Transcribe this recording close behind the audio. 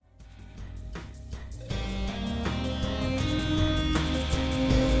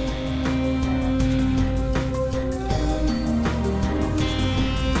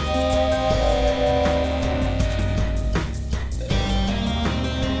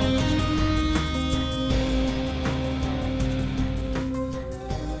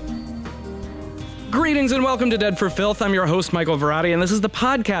Greetings and welcome to Dead for Filth. I'm your host, Michael Verratti, and this is the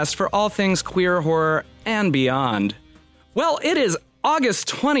podcast for all things queer, horror, and beyond. Well, it is August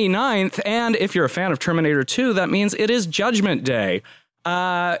 29th, and if you're a fan of Terminator 2, that means it is Judgment Day.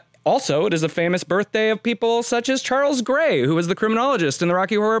 Also, it is a famous birthday of people such as Charles Gray, who was the criminologist in the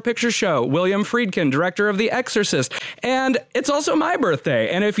Rocky Horror Picture Show, William Friedkin, director of The Exorcist, and it's also my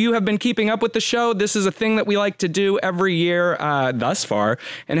birthday. And if you have been keeping up with the show, this is a thing that we like to do every year thus far,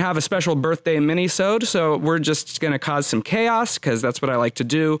 and have a special birthday mini-sode. So we're just going to cause some chaos, because that's what I like to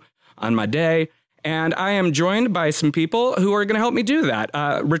do on my day. And I am joined by some people who are going to help me do that.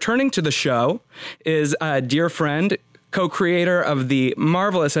 Returning to the show is a dear friend, co-creator of the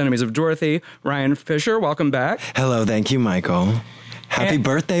marvelous Enemies of Dorothy, Ryan Fisher. Welcome back. Hello, thank you, Michael. Happy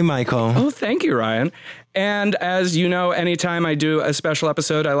birthday, Michael. Oh, thank you, Ryan. And as you know, anytime I do a special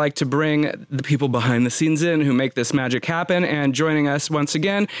episode, I like to bring the people behind the scenes in who make this magic happen. And joining us once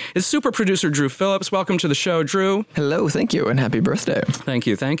again is super producer Drew Phillips. Welcome to the show, Drew. Hello, thank you, and happy birthday. Thank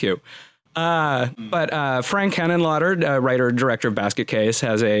you, thank you. But Frank Henenlotter, writer, director of Basket Case,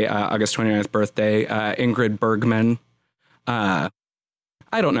 has a August 29th birthday. Ingrid Bergman.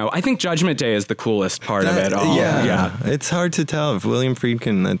 I don't know. I think Judgment Day is the coolest part of it all. Yeah. It's hard to tell. If William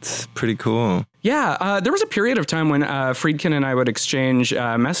Friedkin, that's pretty cool. Yeah, there was a period of time when Friedkin and I would exchange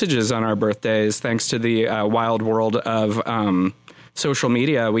messages on our birthdays, thanks to the wild world of social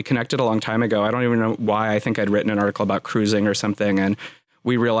media. We connected a long time ago. I don't even know why. I think I'd written an article about cruising or something, and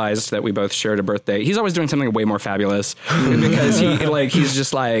we realized that we both shared a birthday. He's always doing something way more fabulous because he's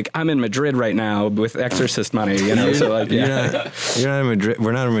just like, I'm in Madrid right now with Exorcist money, you know. So like, yeah. You're not in Madrid.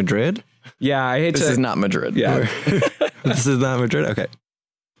 We're not in Madrid. Yeah, I hate This is not Madrid. Yeah, This is not Madrid. Okay.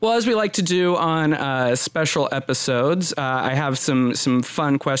 Well, as we like to do on special episodes, I have some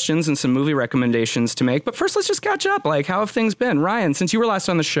fun questions and some movie recommendations to make. But first, let's just catch up. Like, how have things been, Ryan? Since you were last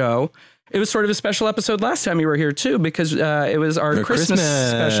on the show. It was sort of a special episode last time you were here, too, because it was our Christmas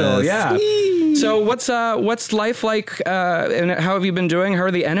special. Yeah. Whee! So what's life like, and how have you been doing? How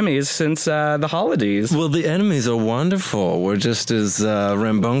are the enemies since the holidays? Well, the enemies are wonderful. We're just as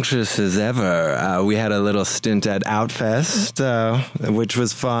rambunctious as ever. We had a little stint at Outfest, which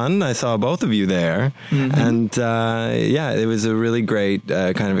was fun. I saw both of you there. Mm-hmm. And, it was a really great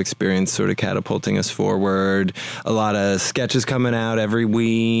kind of experience, sort of catapulting us forward. A lot of sketches coming out every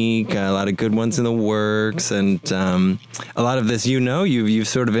week, a lot of good ones in the works, and a lot of this, you've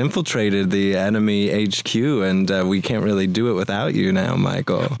sort of infiltrated the enemy HQ, and we can't really do it without you now,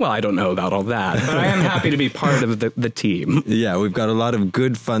 Michael. Well, I don't know about all that, but I am happy to be part of the team. Yeah, we've got a lot of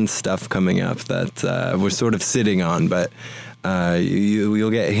good, fun stuff coming up that we're sort of sitting on, but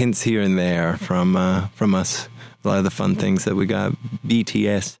you'll get hints here and there from us. A lot of the fun things that we got.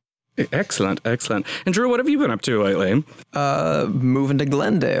 BTS. Excellent. And Drew, what have you been up to lately? Moving to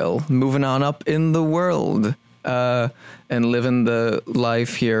Glendale, moving on up in the world, and living the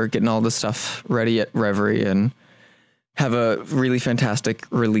life here, getting all the stuff ready at Reverie, and have a really fantastic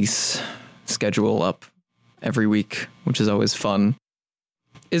release schedule up every week, which is always fun.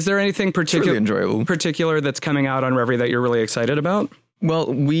 Is there anything really enjoyable, particular that's coming out on Reverie that you're really excited about?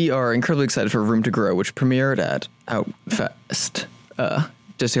 Well, we are incredibly excited for Room to Grow, which premiered at Outfest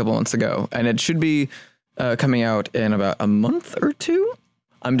just a couple months ago, and it should be coming out in about a month or two.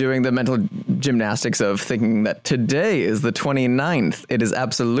 I'm doing the mental gymnastics of thinking that today is the 29th. It is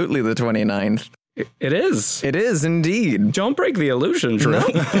absolutely the 29th. It is. It is indeed. Don't break the illusion, Drew. No,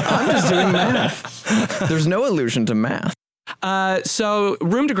 I'm just doing math. There's no illusion to math. So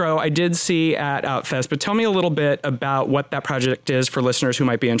Room to Grow, I did see at Outfest, but tell me a little bit about what that project is for listeners who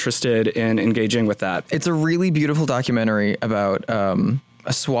might be interested in engaging with that. It's a really beautiful documentary about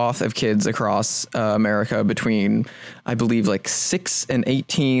a swath of kids across America between, I believe, like 6 and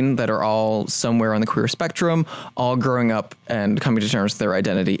 18 that are all somewhere on the queer spectrum, all growing up and coming to terms with their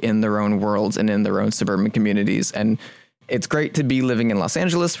identity in their own worlds and in their own suburban communities. And it's great to be living in Los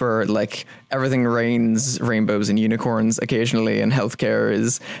Angeles where like everything rains rainbows and unicorns occasionally, and healthcare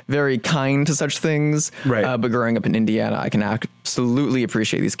is very kind to such things. Right. But growing up in Indiana, I can absolutely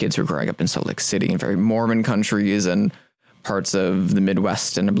appreciate these kids who are growing up in Salt Lake City and very Mormon countries and parts of the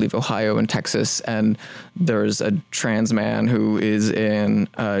Midwest and I believe Ohio and Texas. And there's a trans man who is in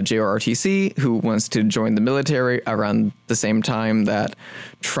JROTC who wants to join the military around the same time that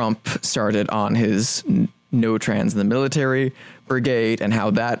Trump started on his no trans in the military brigade, and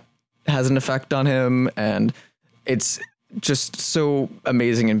how that has an effect on him. And it's just so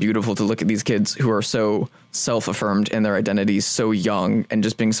amazing and beautiful to look at these kids who are so self-affirmed in their identities, so young, and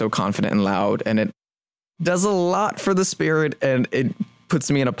just being so confident and loud. And it does a lot for the spirit, and it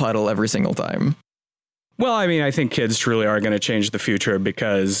puts me in a puddle every single time. Well, I mean, I think kids truly are going to change the future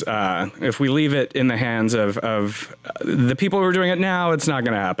because if we leave it in the hands of the people who are doing it now, it's not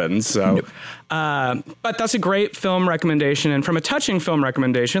going to happen. So, nope. But that's a great film recommendation. And from a touching film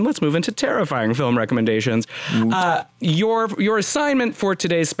recommendation, let's move into terrifying film recommendations. Your assignment for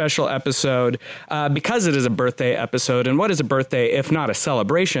today's special episode, because it is a birthday episode, and what is a birthday if not a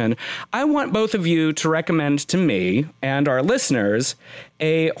celebration, I want both of you to recommend to me and our listeners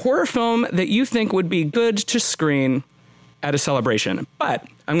a horror film that you think would be good to screen at a celebration. But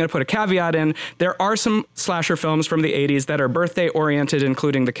I'm going to put a caveat in. There are some slasher films from the 80s that are birthday-oriented,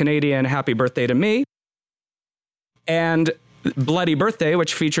 including the Canadian Happy Birthday to Me and Bloody Birthday,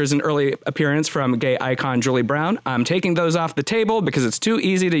 which features an early appearance from gay icon Julie Brown. I'm taking those off the table because it's too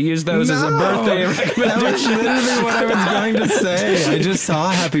easy to use those as a birthday recommendation. That was literally what I was going to say. I just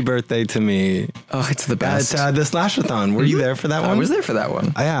saw Happy Birthday to Me. Oh, it's the best. At the Slashathon. Were you there for that one? I was there for that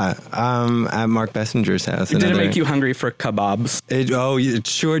one. Yeah, at Mark Bessinger's house. Did it make you hungry for kebabs? It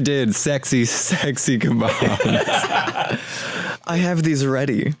sure did. Sexy, sexy kebabs. I have these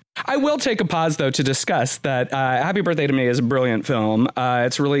ready. I will take a pause, though, to discuss that Happy Birthday to Me is a brilliant film.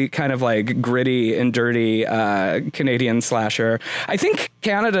 It's really kind of like gritty and dirty Canadian slasher. I think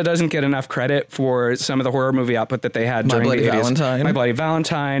Canada doesn't get enough credit for some of the horror movie output that they had during the 80s. Valentine. My Bloody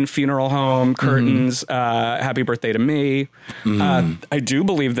Valentine, Funeral Home, Curtains, Happy Birthday to Me. I do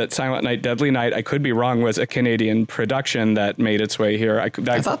believe that Silent Night, Deadly Night, I could be wrong, was a Canadian production that made its way here. I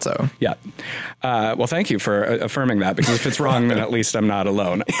thought so. Yeah. Well, thank you for affirming that, because if it's wrong, then at least I'm not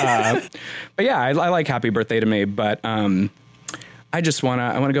alone. But yeah, I like Happy Birthday to Me, but I just want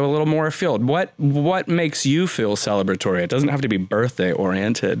to go a little more afield. What makes you feel celebratory? It doesn't have to be birthday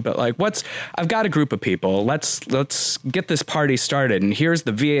oriented, but like I've got a group of people. Let's get this party started. And here's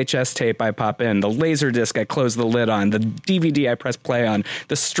the VHS tape I pop in, the laser disc I close the lid on, the DVD I press play on,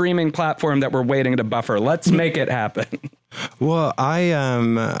 the streaming platform that we're waiting to buffer. Let's make it happen. Well,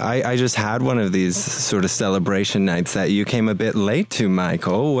 I just had one of these sort of celebration nights that you came a bit late to,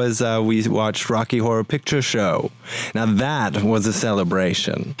 Michael. We watched Rocky Horror Picture Show. Now that was a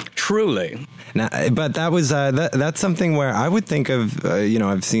celebration. Truly. Now, but that was that's something where I would think of.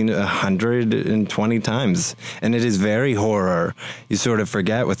 I've seen 120 times, and it is very horror. You sort of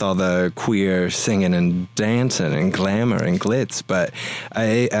forget with all the queer singing and dancing and glamour and glitz. But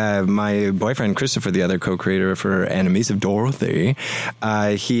my boyfriend Christopher, the other co-creator for Enemies of Dorothy,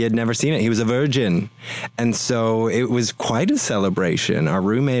 he had never seen it. He was a virgin, and so it was quite a celebration. Our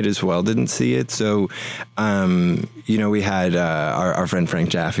roommate as well didn't see it, so we had our friend Frank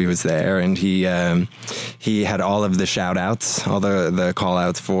Jaffe was there, and he had all of the shout outs, all the call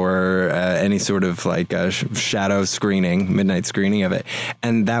outs for any sort of like shadow screening, midnight screening of it,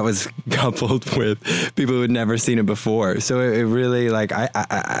 and that was coupled with people who had never seen it before. So it really, like,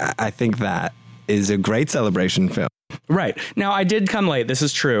 I think that is a great celebration film. Right. Now, I did come late. This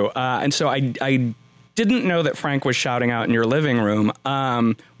is true. And so I didn't know that Frank was shouting out in your living room.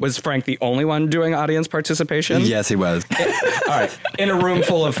 Was Frank the only one doing audience participation? Yes, he was. All right. In a room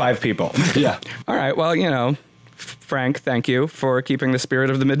full of 5 people. Yeah. All right. Well, Frank, thank you for keeping the spirit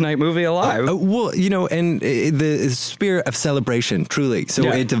of the midnight movie alive. And the spirit of celebration, truly. So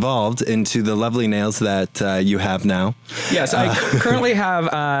it evolved into the lovely nails that you have now. Yes, I currently have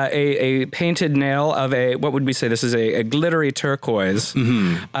a painted nail of what would we say? This is a glittery turquoise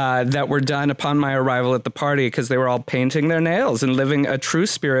that were done upon my arrival at the party because they were all painting their nails and living a true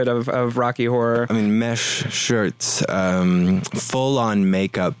spirit of Rocky Horror. I mean, mesh shirts, full-on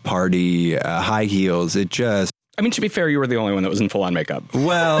makeup party, high heels. To be fair, you were the only one that was in full-on makeup.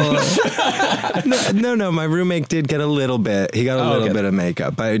 Well, no. My roommate did get a little bit. He got a little bit of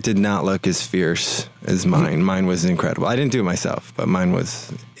makeup, but it did not look as fierce as mine. Mine was incredible. I didn't do it myself, but mine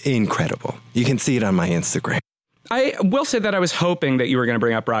was incredible. You can see it on my Instagram. I will say that I was hoping that you were going to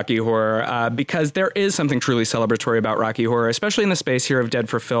bring up Rocky Horror because there is something truly celebratory about Rocky Horror, especially in the space here of Dead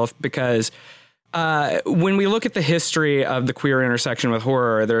for Filth, because when we look at the history of the queer intersection with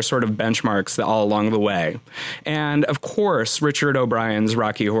horror, there are sort of benchmarks all along the way. And of course, Richard O'Brien's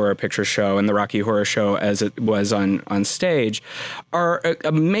Rocky Horror Picture Show and the Rocky Horror Show as it was on stage are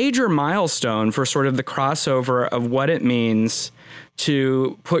a major milestone for sort of the crossover of what it means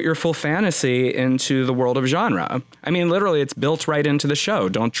to put your full fantasy into the world of genre. I mean, literally, it's built right into the show.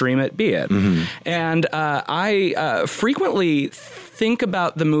 Don't dream it, be it. Mm-hmm. And I frequently think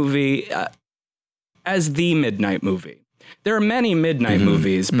about the movie as the midnight movie. There are many midnight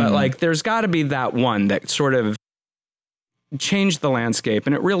movies, but like there's got to be that one that sort of changed the landscape,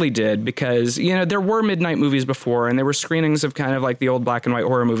 and it really did, because, you know, there were midnight movies before, and there were screenings of kind of like the old black and white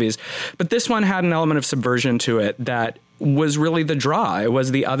horror movies, but this one had an element of subversion to it that was really the draw. It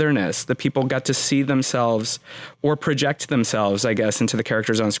was the otherness. The people got to see themselves or project themselves, I guess, into the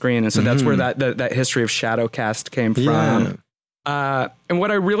characters on screen, and so that's where that history of shadow cast came from. And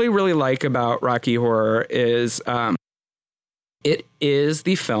what I really, really like about Rocky Horror is it is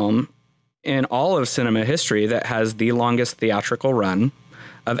the film in all of cinema history that has the longest theatrical run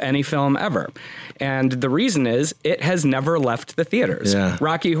of any film ever. And the reason is it has never left the theaters. Yeah.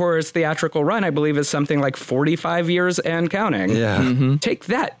 Rocky Horror's theatrical run, I believe, is something like 45 years and counting. Yeah. Take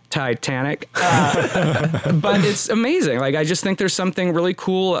that, Titanic. But it's amazing. Like, I just think there's something really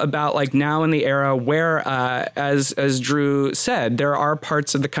cool about, like, now in the era where, as Drew said, there are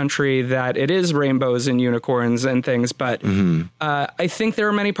parts of the country that it is rainbows and unicorns and things. But I think there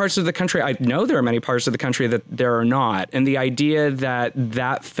are many parts of the country, I know there are many parts of the country that there are not. And the idea that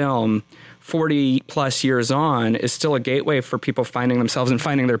that film 40 plus years on is still a gateway for people finding themselves and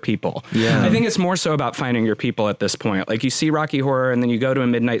finding their people. Yeah. I think it's more so about finding your people at this point. Like, you see Rocky Horror and then you go to a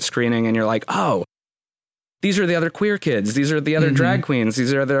midnight screening and you're like, oh, these are the other queer kids. These are the other drag queens.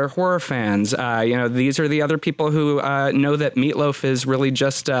 These are their horror fans. You know, these are the other people who know that Meatloaf is really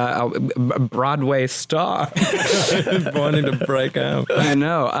just a Broadway star. Wanting to break out. I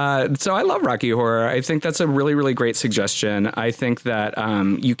know. So I love Rocky Horror. I think that's a really, really great suggestion. I think that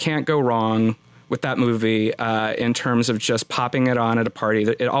you can't go wrong with that movie in terms of just popping it on at a party.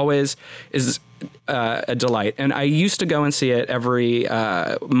 It always is a delight. And I used to go and see it every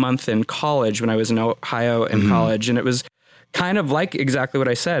month in college when I was in Ohio in college. And it was kind of like exactly what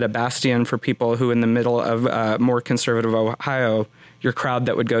I said, a bastion for people who in the middle of more conservative Ohio, your crowd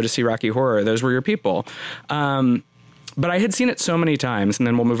that would go to see Rocky Horror, those were your people. But I had seen it so many times, and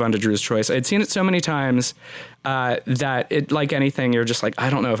then we'll move on to Drew's choice. I had seen it so many times that it, like anything, you're just like, I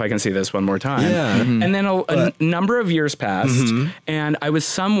don't know if I can see this one more time. Yeah. And then a number of years passed, and I was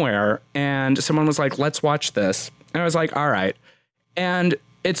somewhere, and someone was like, let's watch this. And I was like, all right. And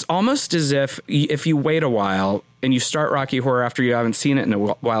it's almost as if you wait a while and you start Rocky Horror after you haven't seen it in a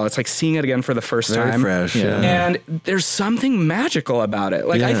while, it's like seeing it again for the first Very time. fresh, yeah. And there's something magical about it.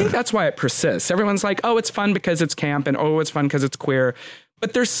 Like, I Yeah. think that's why it persists. Everyone's like, oh, it's fun because it's camp, and oh, it's fun because it's queer.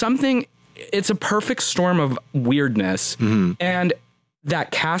 But there's something, it's a perfect storm of weirdness. And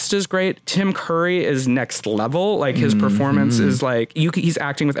that cast is great. Tim Curry is next level. Like, his performance is like, he's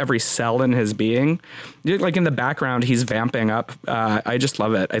acting with every cell in his being. Like, in the background, he's vamping up. I just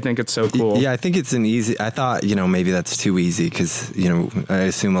love it. I think it's so cool. Yeah, I think it's I thought, maybe that's too easy because, I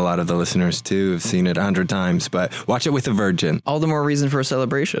assume a lot of the listeners too have seen it 100 times, but watch it with a virgin. All the more reason for a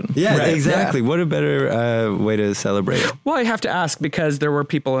celebration. Yeah, Right. exactly. Yeah. What a better way to celebrate. Well, I have to ask, because there were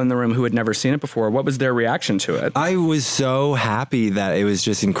people in the room who had never seen it before. What was their reaction to it? I was so happy that it was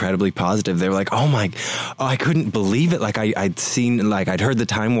just incredibly positive. They were like, I couldn't believe it. Like, I'd heard the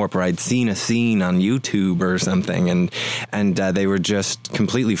Time Warp, or I'd seen a scene on YouTube or something, and they were just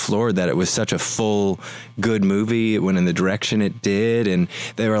completely floored that it was such a full, good movie. It went in the direction it did, and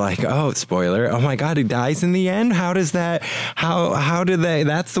they were like, oh, spoiler, oh my God, he dies in the end? How does that, how did they,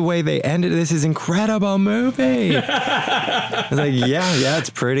 that's the way they ended. This is incredible movie. I was like, yeah, it's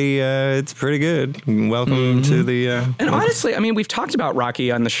pretty good. Welcome to the... And honestly, I mean, we've talked about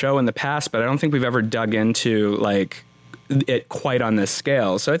Rocky on the show in the past, but I don't think we've ever dug into, like, it quite on this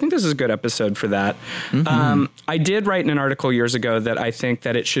scale. So I think this is a good episode for that. I did write in an article years ago that I think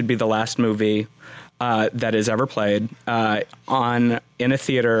that it should be the last movie that is ever played in a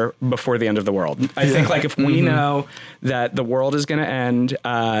theater before the end of the world. I think, like, if we know that the world is going to end,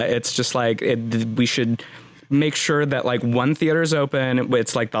 it's just like we should make sure that, like, one theater is open.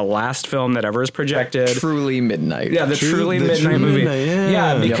 It's like the last film that ever is projected. Truly midnight. Yeah, the truly the midnight true movie. midnight,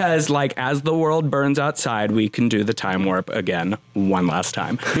 yeah. Because like, as the world burns outside, we can do the Time Warp again one last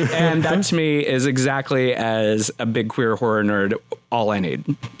time. And that to me is exactly, as a big queer horror nerd, all I need.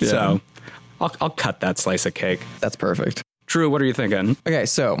 Yeah. So I'll cut that slice of cake. That's perfect. Drew, what are you thinking? Okay,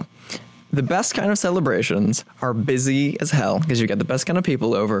 so the best kind of celebrations are busy as hell because you got the best kind of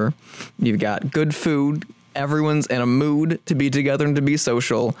people over. You've got good food. Everyone's in a mood to be together and to be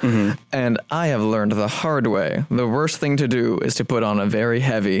social. And I have learned the hard way. The worst thing to do is to put on a very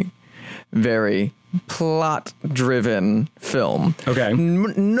heavy, very plot-driven film. Okay.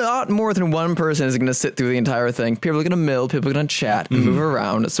 Not more than one person is going to sit through the entire thing. People are going to mill, people are going to chat and move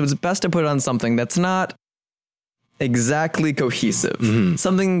around. So it's best to put on something that's not exactly cohesive.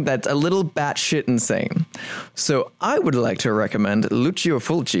 Something that's a little batshit insane. So I would like to recommend Lucio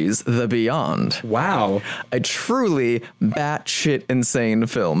Fulci's The Beyond. Wow. A truly batshit insane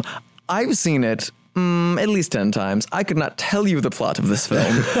film. I've seen it at least 10 times. I could not tell you the plot of this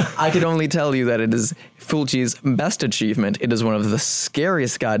film. I could only tell you that it is Fulci's best achievement. It is one of the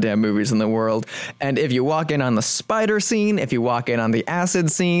scariest goddamn movies in the world. And if you walk in on the spider scene, if you walk in on the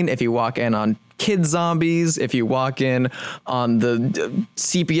acid scene, if you walk in on kid zombies, if you walk in on the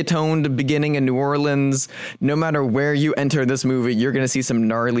sepia-toned beginning in New Orleans, no matter where you enter this movie, you're going to see some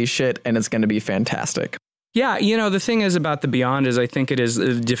gnarly shit, and it's going to be fantastic. Yeah, the thing is about The Beyond is I think it is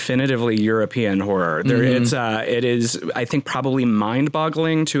definitively European horror. It is, I think, probably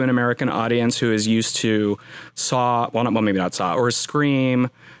mind-boggling to an American audience who is used to maybe not Saw, or Scream,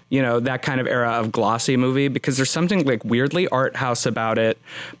 that kind of era of glossy movie, because there's something like weirdly art house about it,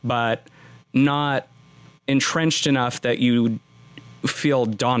 but not entrenched enough that you feel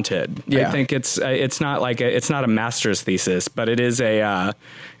daunted. Yeah. I think it's not a master's thesis, but it is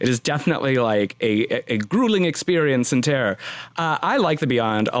definitely like a grueling experience in terror. I like The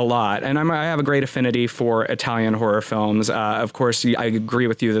Beyond a lot, and I have a great affinity for Italian horror films. Of course, I agree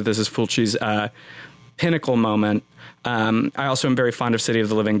with you that this is Fulci's pinnacle moment. I also am very fond of City of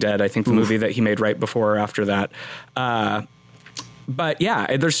the Living Dead. I think the movie that he made right before or after that. But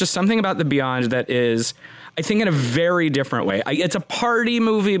yeah, there's just something about The Beyond that is, I think, in a very different way. It's a party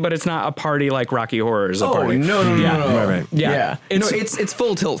movie, but it's not a party like Rocky Horror is a party. No. Right. Yeah. It's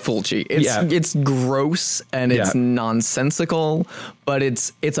full tilt Fulci. It's gross and it's nonsensical, but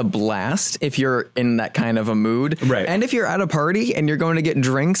it's a blast if you're in that kind of a mood. Right. And if you're at a party and you're going to get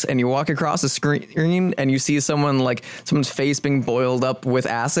drinks and you walk across the screen and you see someone's face being boiled up with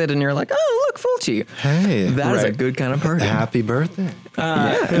acid and you're like, oh, look, Fulci. Hey. That is a good kind of party. Happy birthday.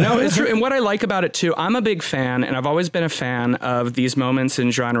 No, it's true. And what I like about it, too, I'm a big fan, and I've always been a fan of these moments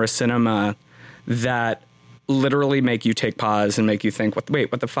in genre cinema that literally make you take pause and make you think, what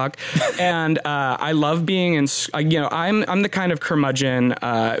the fuck? And I love being in, I'm the kind of curmudgeon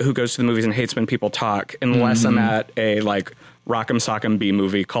who goes to the movies and hates when people talk, unless I'm at a, like, Rock'em Sock'em B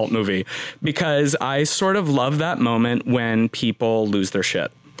movie, cult movie, because I sort of love that moment when people lose their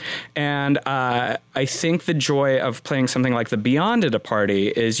shit. And I think the joy of playing something like The Beyond at a party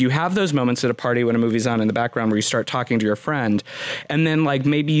is you have those moments at a party when a movie's on in the background where you start talking to your friend, and then like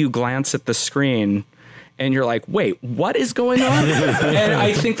maybe you glance at the screen and you're like, wait, what is going on? And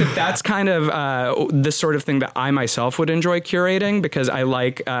I think that's kind of the sort of thing that I myself would enjoy curating, because I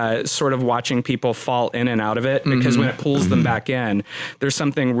like sort of watching people fall in and out of it, because when it pulls them back in, there's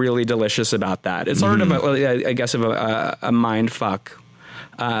something really delicious about that. It's sort of, I guess, of a mind fuck.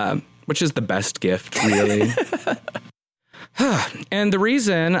 Which is the best gift, really. And the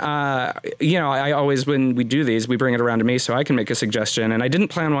reason, I always, when we do these, we bring it around to me so I can make a suggestion. And I didn't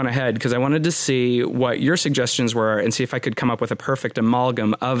plan one ahead because I wanted to see what your suggestions were and see if I could come up with a perfect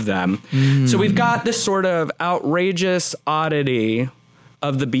amalgam of them. So we've got this sort of outrageous oddity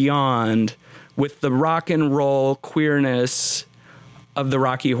of The Beyond with the rock and roll queerness of the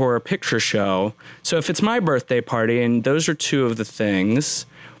Rocky Horror Picture Show. So if it's my birthday party and those are two of the things,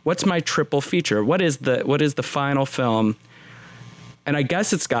 what's my triple feature? What is the final film? And I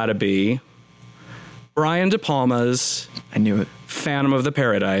guess it's got to be Brian De Palma's I knew it. Phantom of the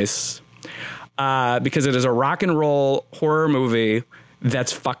Paradise, because it is a rock and roll horror movie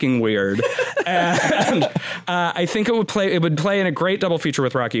that's fucking weird. And I think it would play in a great double feature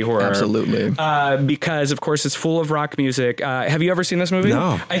with Rocky Horror. Absolutely. Because, of course, it's full of rock music. Have you ever seen this movie?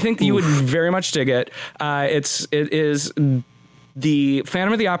 No. I think you would very much dig it. It is the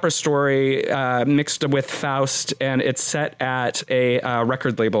Phantom of the Opera story mixed with Faust, and it's set at a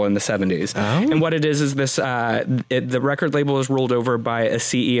record label in the 70s. Oh. And what it is this, the record label is ruled over by a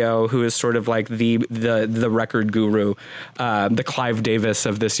CEO who is sort of like the record guru, the Clive Davis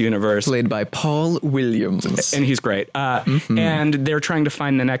of this universe. Played by Paul Williams. And he's great. And they're trying to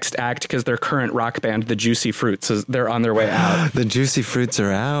find the next act because their current rock band, the Juicy Fruits, they're on their way out. The Juicy Fruits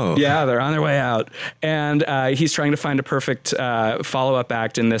are out. Yeah, they're on their way out. And he's trying to find a perfect follow-up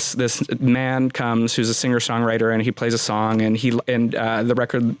act, and this man comes who's a singer-songwriter, and he plays a song, and the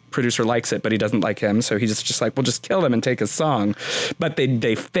record producer likes it, but he doesn't like him, so he's just like, we'll just kill him and take his song. But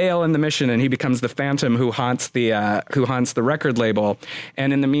they fail in the mission, and he becomes the Phantom who haunts the record label.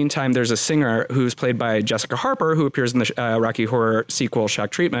 And in the meantime, there's a singer who's played by Jessica Harper, who appears in the Rocky Horror sequel, Shock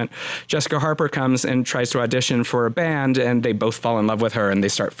Treatment. Jessica Harper comes and tries to audition for a band, and they both fall in love with her, and they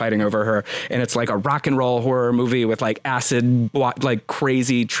start fighting over her. And it's like a rock and roll horror movie with like acid, like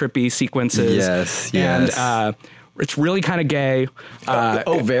crazy trippy sequences. Yes. And It's really kind of gay.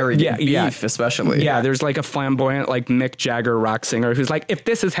 Very beef, especially. Yeah, there's like a flamboyant, like Mick Jagger rock singer who's like, if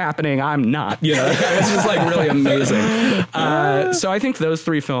this is happening, I'm not. You know, it's just like really amazing. So I think those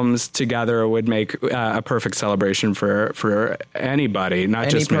three films together would make a perfect celebration for anybody, not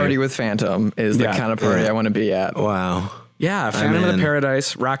Any just me. party with Phantom is the kind of party I want to be at. Wow. Yeah, Phantom of the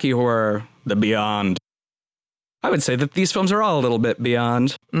Paradise, Rocky Horror, The Beyond. I would say that these films are all a little bit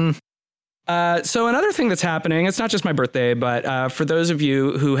beyond. So another thing that's happening, it's not just my birthday, but for those of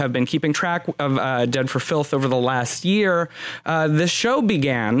you who have been keeping track of Dead for Filth over the last year, the show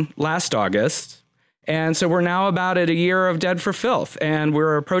began last August. And so we're now about at a year of Dead for Filth, and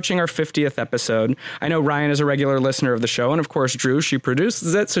we're approaching our 50th episode. I know Ryan is a regular listener of the show, and of course, Drew, she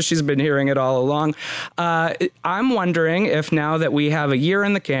produces it, so she's been hearing it all along. I'm wondering if now that we have a year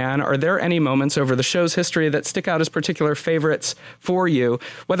in the can, are there any moments over the show's history that stick out as particular favorites for you,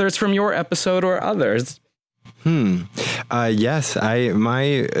 whether it's from your episode or others? Yes,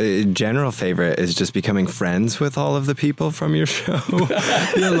 my general favorite is just becoming friends with all of the people from your show.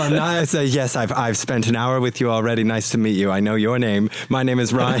 The alumni. I say, yes, I've spent an hour with you already. Nice to meet you. I know your name. My name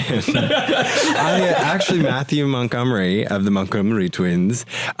is Ryan. Actually, Matthew Montgomery of the Montgomery Twins.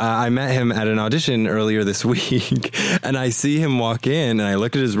 I met him at an audition earlier this week, and I see him walk in, and I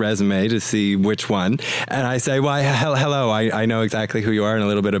look at his resume to see which one, and I say, "Why, hello. I know exactly who you are and a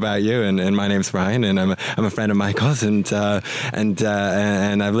little bit about you, and my name's Ryan, and I'm a friend of Michael's, and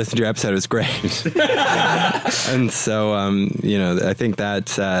I've listened to your episode. It was great." And so, I think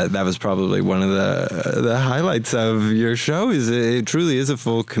that was probably one of the highlights of your show. Is it truly is a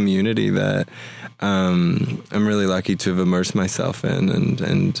full community that I'm really lucky to have immersed myself in,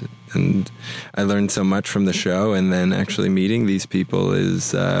 and I learned so much from the show, and then actually meeting these people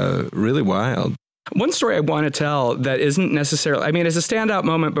is really wild. One story I want to tell that isn't necessarily, I mean, it's a standout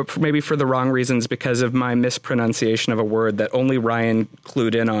moment, but maybe for the wrong reasons because of my mispronunciation of a word that only Ryan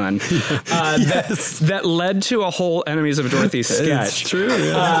clued in on. That led to a whole Enemies of Dorothy sketch. It's true.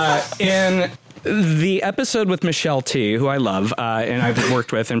 Yeah. In the episode with Michelle T, who I love, and I've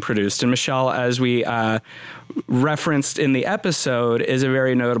worked with and produced, and Michelle, as we referenced in the episode, is a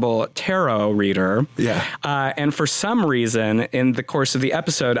very notable tarot reader. Yeah. And for some reason, in the course of the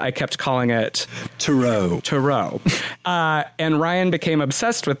episode, I kept calling it Tarot. And Ryan became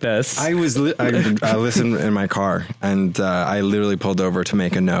obsessed with this. I listened in my car, and I literally pulled over to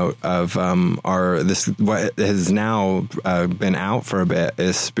make a note of what has now been out for a bit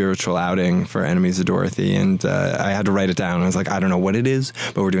is Spiritual Outing for Enemies of Dorothy, and I had to write it down. I was like, I don't know what it is,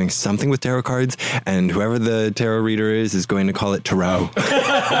 but we're doing something with tarot cards, and whoever the tarot reader is going to call it Tarot.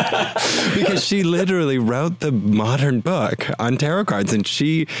 Because she literally wrote the modern book on tarot cards, and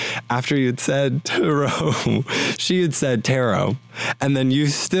she, after you had said Tarot, she had said tarot, and then you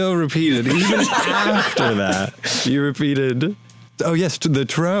still repeated, even after that, you repeated, oh yes, the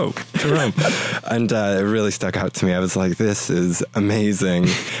Tarot. And it really stuck out to me. I was like, this is amazing.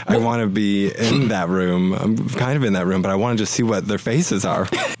 I want to be in that room. I'm kind of in that room, but I want to just see what their faces are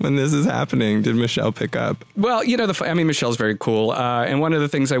when this is happening. Did Michelle pick up? Well, Michelle's very cool. And one of the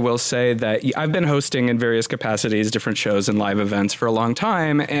things I will say that I've been hosting in various capacities, different shows and live events for a long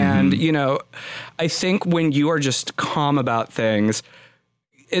time. And, I think when you are just calm about things,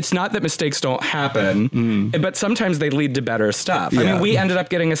 it's not that mistakes don't happen, but sometimes they lead to better stuff. Yeah. I mean, we ended up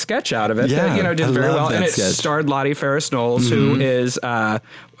getting a sketch out of it that, did very well. And it starred Lottie Ferris-Knowles, who is a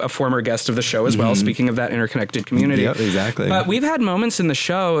former guest of the show as well, speaking of that interconnected community. Yep, exactly. But we've had moments in the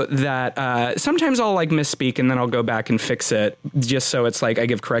show that sometimes I'll misspeak and then I'll go back and fix it just so it's I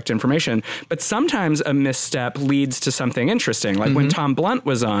give correct information. But sometimes a misstep leads to something interesting. Like when Tom Blunt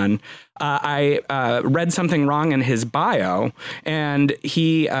was on, I read something wrong in his bio, and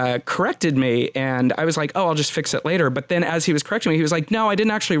he corrected me, and I was like, oh, I'll just fix it later. But then as he was correcting me, he was like, no, I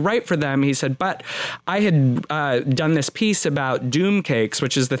didn't actually write for them. He said, but I had done this piece about doom cakes,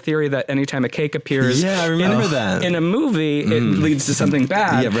 which is the theory that anytime a cake appears I remember that. in a movie, it leads to something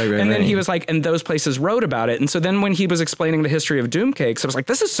bad. Yeah, right, and then he was like, and those places wrote about it. And so then when he was explaining the history of doom cakes, I was like,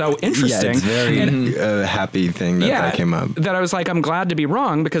 this is so interesting. Yeah, it's very happy thing that came up. That I was like, I'm glad to be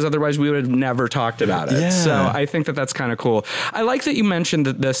wrong, because otherwise we would have never talked about it. Yeah. So I think that that's kind of cool. I like that you mentioned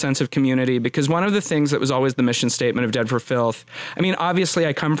the sense of community, because one of the things that was always the mission statement of Dead for Filth, I mean, obviously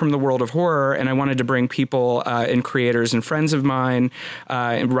I come from the world of horror, and I wanted to bring people and creators and friends of mine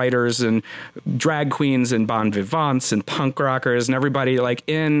and writers and drag queens and bon vivants and punk rockers and everybody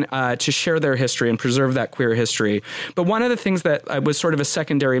in to share their history and preserve that queer history. But one of the things that was sort of a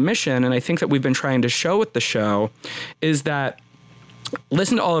secondary mission, and I think that we've been trying to show with the show, is that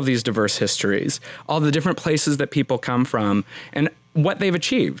listen to all of these diverse histories, all the different places that people come from, and what they've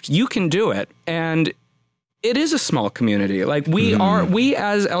achieved. You can do it. And it is a small community. Like we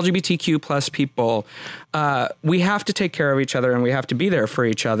as LGBTQ plus people, we have to take care of each other and we have to be there for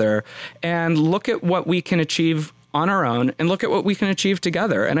each other and look at what we can achieve on our own and look at what we can achieve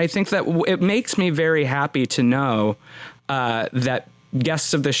together. And I think that it makes me very happy to know that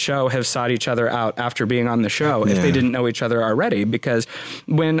guests of the show have sought each other out after being on the show if they didn't know each other already. Because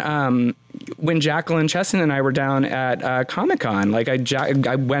when Jacqueline Chesson and I were down at Comic-Con, like I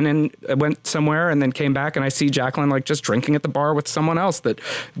went somewhere and then came back and I see Jacqueline like just drinking at the bar with someone else that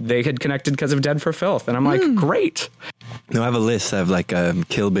they had connected because of Dead for Filth. And I'm like, great. No, I have a list. I have like a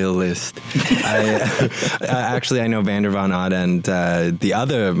Kill Bill list. I know Vander Von Odd and the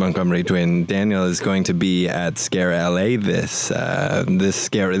other Montgomery twin, Daniel, is going to be at Scare LA this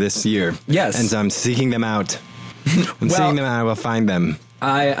year. Yes. And so I'm seeking them out. Seeing them out. I will find them.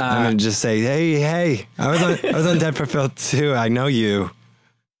 I'm going to just say, hey, I was on Dead for Filth too. I know you.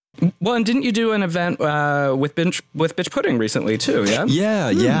 Well, and didn't you do an event with Bitch Pudding recently too? Yeah.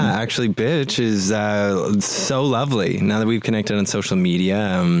 Yeah. Actually, Bitch is so lovely. Now that we've connected on social media,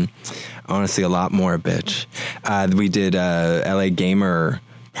 I want to see a lot more of Bitch. We did a LA Gamer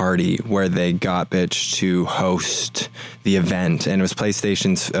party where they got Bitch to host the event, and it was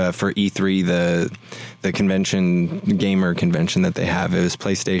PlayStation's for E3, the convention, gamer convention that they have. It was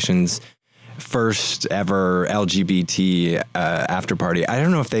PlayStation's first ever LGBT after party. I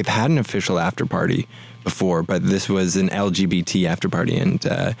don't know if they've had an official after party before, but this was an LGBT after party, and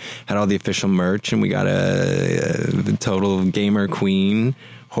had all the official merch, and we got a total gamer queen,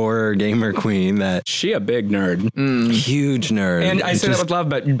 horror gamer queen. That she a big nerd, huge nerd, and I say that with love.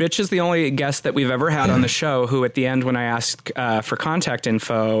 But Bitch is the only guest that we've ever had on the show who, at the end, when I asked for contact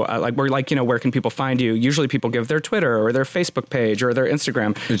info, we're like, where can people find you? Usually, people give their Twitter or their Facebook page or their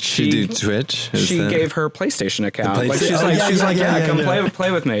Instagram. Did she do Twitch? She gave her PlayStation account. Come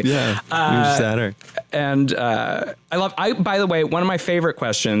play with me. Yeah, you just had her. And by the way, one of my favorite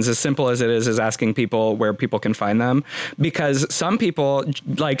questions, as simple as it is asking people where people can find them, because some people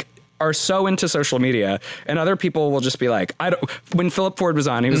are so into social media, and other people will just be like, when Philip Ford was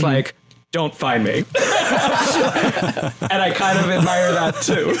on, he was like, don't find me. And I kind of admire that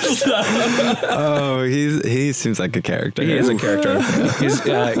too. Oh, he seems like a character. He is a character.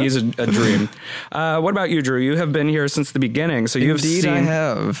 He's a dream. What about you, Drew? You have been here since the beginning, so you've Indeed, seen. I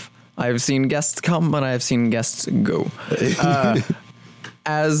have. I've seen guests come, and I've seen guests go.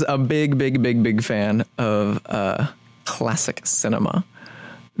 As a big fan of classic cinema,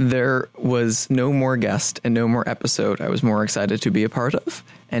 there was no more guest and no more episode I was more excited to be a part of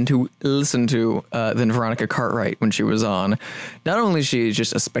and to listen to than Veronica Cartwright when she was on. Not only is she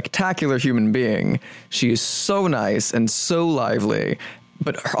just a spectacular human being, she is so nice and so lively,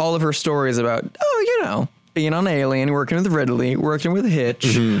 but all of her stories about, being on Alien, working with Ridley, working with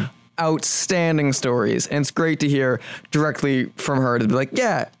Hitch, outstanding stories. And it's great to hear directly from her to be like,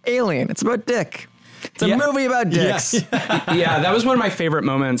 yeah, Alien, it's about dick. It's a movie about dicks. Yeah, that was one of my favorite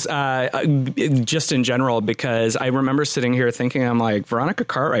moments, just in general, because I remember sitting here thinking, I'm like, Veronica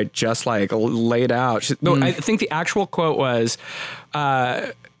Cartwright just laid out. I think the actual quote was,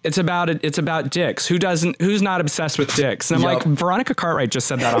 it's about dicks. Who's not obsessed with dicks? And I'm like, Veronica Cartwright just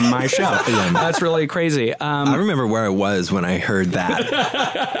said that on my show. That's really crazy. I remember where I was when I heard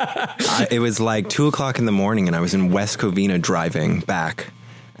that. It was like 2:00 in the morning, and I was in West Covina driving back.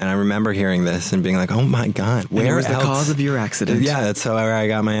 And I remember hearing this and being like, "Oh my God, where was the cause of your accident?" Yeah, that's how I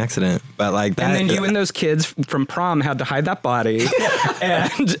got my accident. But like that, and then you and those kids from prom had to hide that body.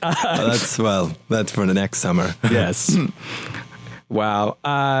 And that's for the next summer. Yes. Wow.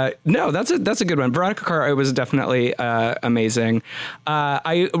 No, that's a good one. Veronica Cartwright was definitely amazing.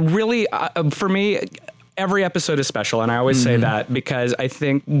 I really, for me, every episode is special, and I always say that because I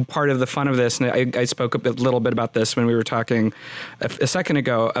think part of the fun of this, and I spoke a little bit about this when we were talking a second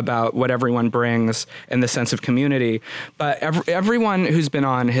ago about what everyone brings and the sense of community, but everyone who's been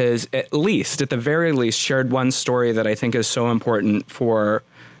on has at the very least, shared one story that I think is so important for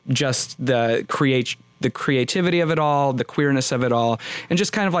just the creativity of it all, the queerness of it all, and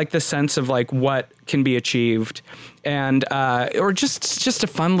just kind of like the sense of like what can be achieved, and or just a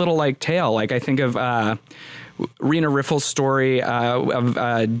fun little like tale. Like I think of Rena Riffle's story of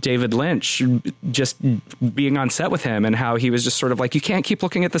David Lynch just being on set with him and how he was just sort of like, you can't keep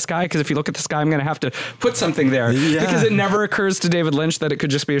looking at the sky because if you look at the sky, I'm going to have to put something there because it never occurs to David Lynch that it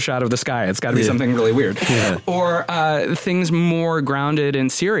could just be a shot of the sky. It's got to be something really weird. Or things more grounded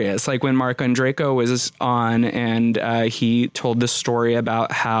and serious, like when Mark Andreyko was on and he told this story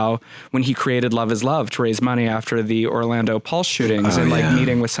about how when he created Love is Love to raise money after the Orlando Pulse shootings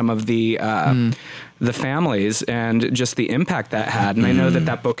meeting with some of the the families and just the impact that had. And I know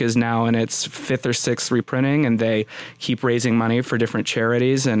that book is now in its 5th or 6th reprinting, and they keep raising money for different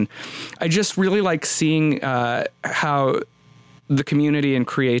charities. And I just really like seeing how the community and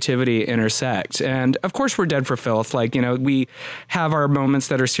creativity intersect. And of course we're dead for filth. Like, we have our moments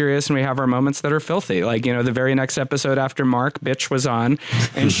that are serious and we have our moments that are filthy. Like, the very next episode after Mark, Bitch was on,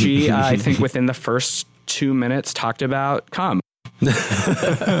 and she, I think within the first 2 minutes talked about cum.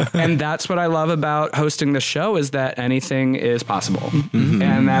 And that's what I love about hosting the show, is that anything is possible.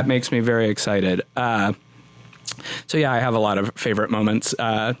 And that makes me very excited. So yeah, I have a lot of favorite moments,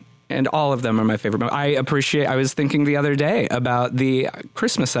 and all of them are my favorite. I was thinking the other day about the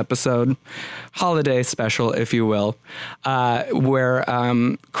Christmas episode, holiday special, if you will, where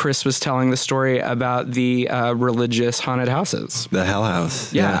Chris was telling the story about the religious haunted houses. The Hell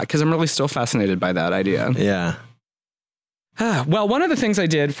House. Yeah, because I'm really still fascinated by that idea. Yeah. Well, one of the things I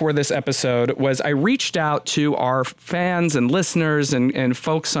did for this episode was I reached out to our fans and listeners and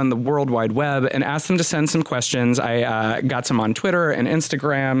folks on the World Wide Web and asked them to send some questions. I got some on Twitter and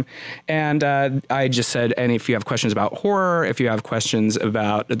Instagram, and I just said, and if you have questions about horror, if you have questions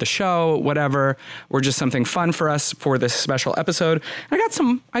about the show, whatever, or just something fun for us for this special episode, I got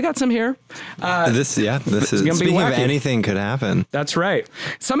some here. This is gonna be speaking of wacky. anything could happen. That's right.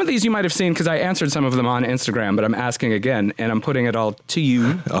 Some of these you might have seen because I answered some of them on Instagram, but I'm asking again, and I'm putting it all to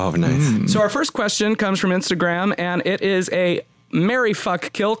you. Oh, nice. So our first question comes from Instagram, and it is a marry,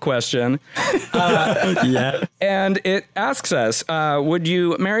 fuck, kill question. Yeah. And it asks us, would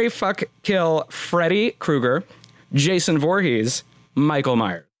you marry, fuck, kill Freddy Krueger, Jason Voorhees, Michael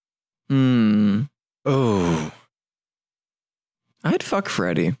Myers? Oh. I'd fuck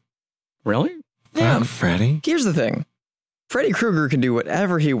Freddy. Really? Yeah. Freddy? Here's the thing. Freddy Krueger can do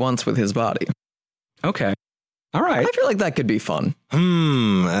whatever he wants with his body. Okay. All right. I feel like that could be fun.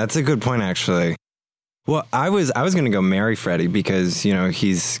 That's a good point, actually. Well, I was going to go marry Freddy because,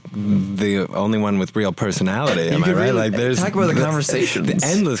 he's the only one with real personality. Am I right? Really, Like, there's talk about the conversations. the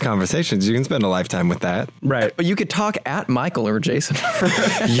endless conversations. You can spend a lifetime with that. Right. But you could talk at Michael or Jason.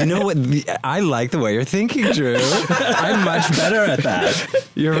 You know what? I like the way you're thinking, Drew. I'm much better at that.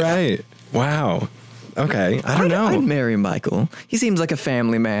 You're right. Wow. Okay. I don't know. I'd marry Michael. He seems like a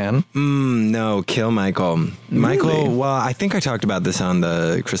family man. No, kill Michael. Michael, well, I think I talked about this on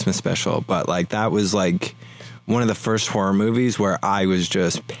the Christmas special, but that was one of the first horror movies where I was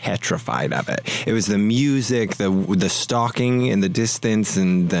just petrified of it. It was the music, the stalking in the distance,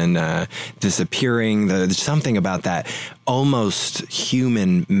 and then disappearing. There's something about that almost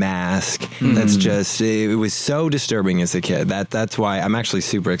human mask that's just, it was so disturbing as a kid. That's why I'm actually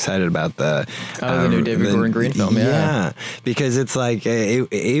super excited about the new David Gordon Green film. Yeah, because it's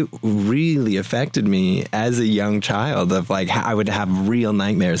it really affected me as a young child of I would have real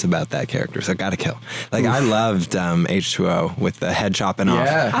nightmares about that character. So gotta kill. I loved H2O with the head chopping off.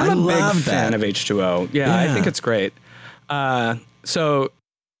 Yeah. I'm a big love fan that. of H2O. Yeah, I think it's great. So,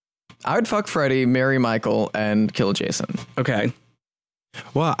 I would fuck Freddy, marry Michael, and kill Jason. okay.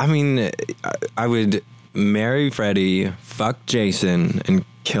 Well, I mean, I would marry Freddy, fuck Jason, and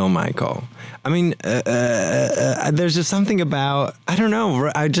kill Michael. I mean, there's just something about, I don't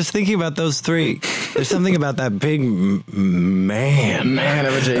know, I'm just thinking about those three. There's something about that big man. Man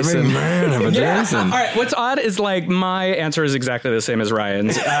of a Jason. Every man of a Jason. All right. What's odd is my answer is exactly the same as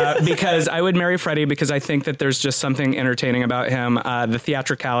Ryan's because I would marry Freddy because I think that there's just something entertaining about him. The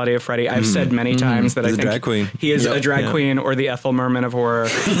theatricality of Freddy. I've said many times that He's I a think drag queen. he is a drag queen or the Ethel Merman of horror.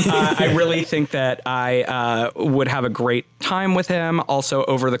 I really think that I would have a great time with him. Also,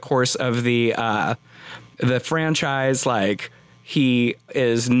 over the course of the franchise, he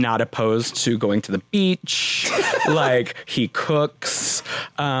is not opposed to going to the beach. He cooks.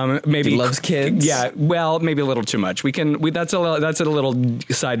 Maybe He loves kids. Yeah. Well, maybe a little too much. That's a little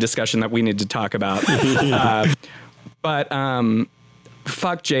side discussion that we need to talk about. But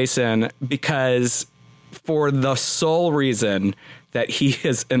fuck Jason because for the sole reason that he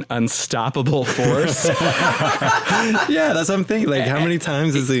is an unstoppable force. Yeah, that's what I'm thinking. How many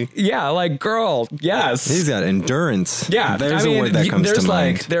times is he? Yeah, girl, yes. He's got endurance. Yeah, there's a word that comes to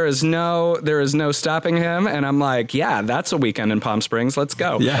mind. There is no stopping him, and I'm yeah, that's a weekend in Palm Springs. Let's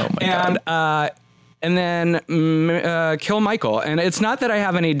go. Yeah, oh my God. And then kill Michael. And it's not that I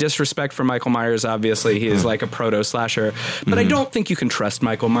have any disrespect for Michael Myers. Obviously, he is a proto slasher, but I don't think you can trust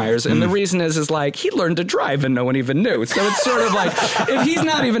Michael Myers. And the reason is he learned to drive and no one even knew. So it's sort of if he's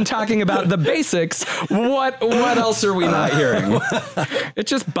not even talking about the basics, what else are we not hearing? It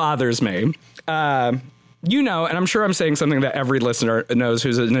just bothers me. you know, and I'm sure I'm saying something that every listener knows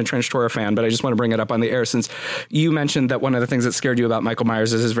who's an entrenched horror fan, but I just want to bring it up on the air since you mentioned that one of the things that scared you about Michael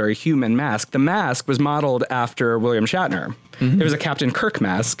Myers is his very human mask. The mask was modeled after William Shatner. It was a Captain Kirk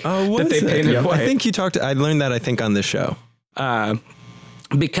mask that they painted white. I think you I learned that, I think, on this show.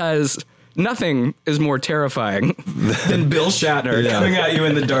 Because nothing is more terrifying than Bill Shatner coming at you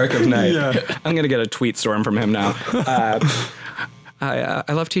in the dark of night. I'm going to get a tweet storm from him now. I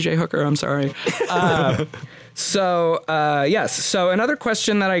love TJ Hooker. I'm sorry. Yes. So another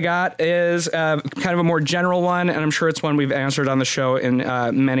question that I got is kind of a more general one, and I'm sure it's one we've answered on the show in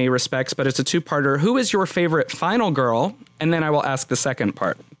many respects, but it's a two-parter. Who is your favorite final girl? And then I will ask the second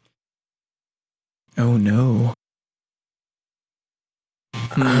part. Oh, no.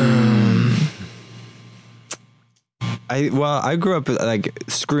 I grew up, like,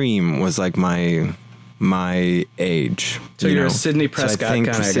 Scream was like my age. So you're a Sidney Prescott kind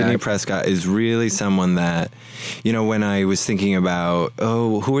of guy. So I think Sidney Prescott is really someone that, you know, when I was thinking about,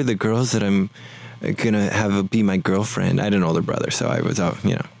 who are the girls that I'm gonna have be my girlfriend? I had an older brother, so I was,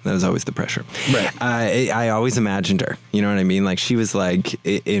 you know, that was always the pressure. Right. I always imagined her. You know what I mean? Like, she was like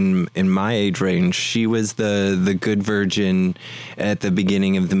in my age range. She was the good virgin at the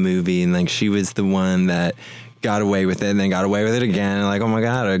beginning of the movie, and like she was the one that got away with it and then got away with it again. And like, oh my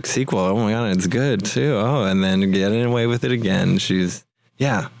God, a sequel. Oh my God, it's good too. Oh, and then getting away with it again.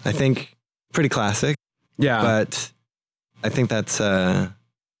 I think pretty classic. Yeah. But I think that's the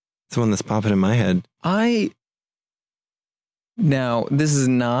one that's popping in my head. Now, this is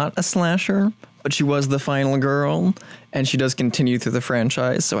not a slasher, but she was the final girl, and she does continue through the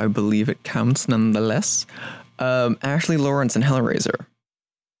franchise, so I believe it counts nonetheless. Ashley Lawrence in Hellraiser.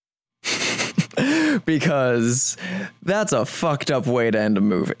 Because that's a fucked up way to end a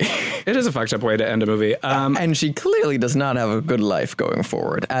movie. It is a fucked up way to end a movie. And she clearly does not have a good life going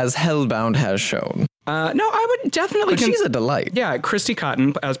forward, as Hellbound has shown. No, I would definitely... But she's a delight. Yeah, Christy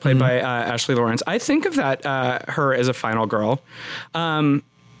Cotton, as played by Ashley Lawrence. I think of that, her as a final girl.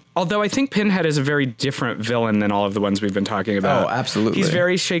 Although I think Pinhead is a very different villain than all of the ones we've been talking about. Oh, absolutely. He's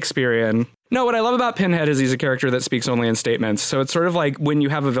very Shakespearean. No, what I love about Pinhead is he's a character that speaks only in statements. So it's sort of like when you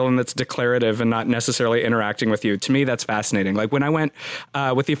have a villain that's declarative and not necessarily interacting with you. To me, that's fascinating. Like when I went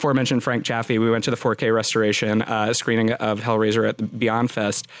with the aforementioned Frank Chaffee, we went to the 4K restoration screening of Hellraiser at the Beyond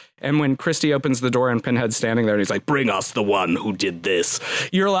Fest. And when Christy opens the door and Pinhead's standing there and he's like, "Bring us the one who did this."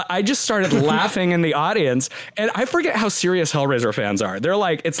 I just started laughing in the audience. And I forget how serious Hellraiser fans are. They're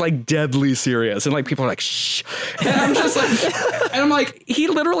like, it's like deadly serious. And like people are like, shh. And I'm just like, and I'm like, he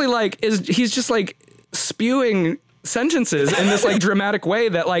literally like he's just like spewing sentences in this like dramatic way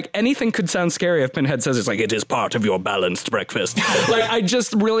that like anything could sound scary if Pinhead says it's like, "It is part of your balanced breakfast." Like I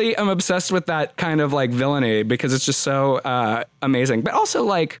just really am obsessed with that kind of like villainy because it's just so amazing. But also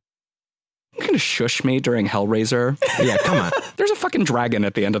like, you're gonna shush me during Hellraiser? Yeah, come on. There's a fucking dragon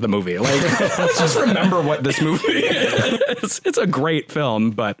at the end of the movie. Like, let's just remember what this movie is. It's a great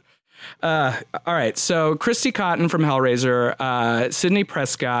film, but all right. So Christy Cotton from Hellraiser, Sidney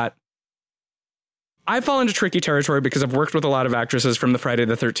Prescott. I fall into tricky territory because I've worked with a lot of actresses from the Friday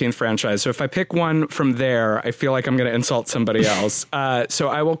the 13th franchise. So if I pick one from there, I feel like I'm going to insult somebody else. So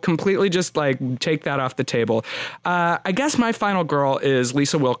I will completely just like take that off the table. I guess my final girl is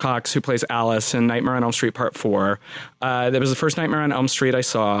Lisa Wilcox, who plays Alice in Nightmare on Elm Street Part 4. That was the first Nightmare on Elm Street I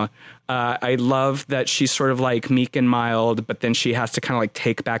saw. I love that she's sort of like meek and mild, but then she has to kind of like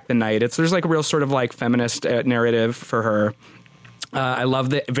take back the night. There's like a real sort of like feminist narrative for her. I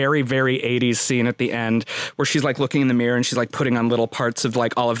love the very, very 80s scene at the end where she's like looking in the mirror and she's like putting on little parts of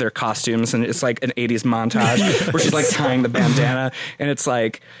like all of their costumes. And it's like an 80s montage where she's like tying the bandana and it's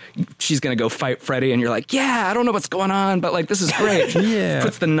like, she's going to go fight Freddy. And you're like, yeah, I don't know what's going on, but like, this is great. Yeah.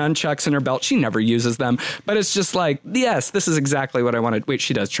 Puts the nunchucks in her belt. She never uses them, but it's just like, yes, this is exactly what I wanted. Wait,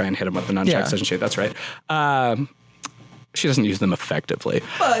 she does try and hit him with the nunchucks, doesn't she? That's right. She doesn't use them effectively.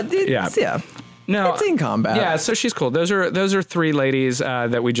 But yeah. No, it's in combat. Yeah, so she's cool. Those are three ladies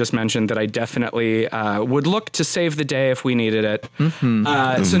that we just mentioned that I definitely would look to save the day if we needed it.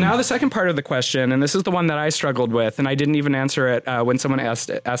 So now the second part of the question, and this is the one that I struggled with, and I didn't even answer it when someone asked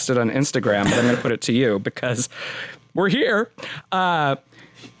it on Instagram, but I'm going to put it to you because we're here.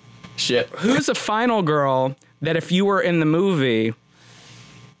 Shit. Who's a final girl that if you were in the movie,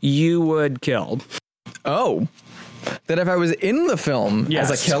 you would kill? Oh. That if I was in the film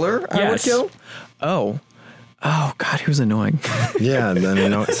as a killer, I would kill? Oh, God, who's annoying? Yeah,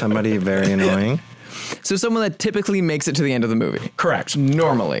 then somebody very annoying. So someone that typically makes it to the end of the movie. Correct.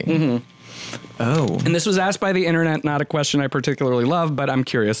 Normally. Mm-hmm. Oh. And this was asked by the internet, not a question I particularly love, but I'm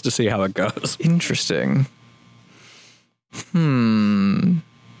curious to see how it goes. Interesting. Who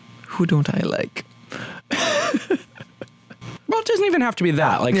don't I like? Well, it doesn't even have to be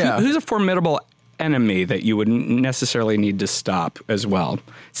that. Like, who's a formidable enemy that you wouldn't necessarily need to stop as well?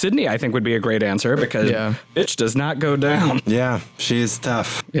 Sydney, I think, would be a great answer because bitch does not go down. Yeah, she is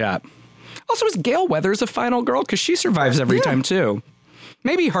tough. Yeah. Also, is Gail Weathers a final girl? Because she survives every time, too.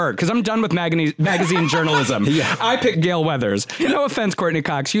 Maybe her, because I'm done with magazine journalism. I picked Gail Weathers. No offense, Courtney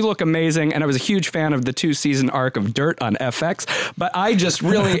Cox. You look amazing, and I was a huge fan of the 2-season arc of Dirt on FX, but I just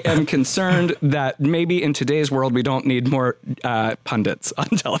really am concerned that maybe in today's world we don't need more pundits on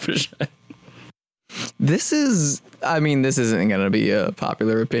television. This isn't going to be a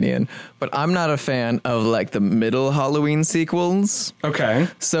popular opinion, but I'm not a fan of like the middle Halloween sequels. Okay.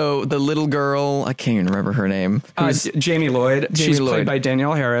 So the little girl, I can't even remember her name. Jamie Lloyd. She's played by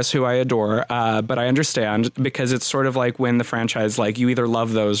Danielle Harris, who I adore, but I understand because it's sort of like when the franchise, like you either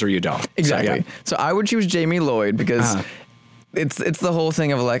love those or you don't. Exactly. So I would choose Jamie Lloyd because it's the whole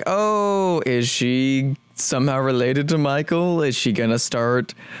thing of like, oh, is she somehow related to Michael? Is she gonna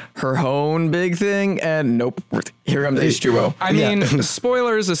start her own big thing? And nope, here comes H2O. I mean,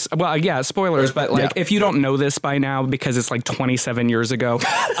 spoilers, but like if you don't know this by now because it's like 27 years ago,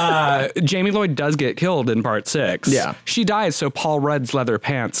 Jamie Lloyd does get killed in part 6. Yeah. She dies so Paul Rudd's leather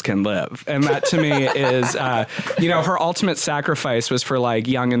pants can live. And that to me is, her ultimate sacrifice was for like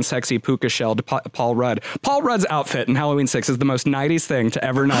young and sexy puka shelled Paul Rudd. Paul Rudd's outfit in Halloween 6 is the most 90s thing to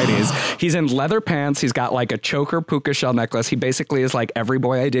ever 90s. He's in leather pants. He's got like a choker puka shell necklace. He basically is like every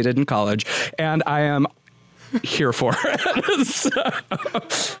boy I dated in college. And I am here for it.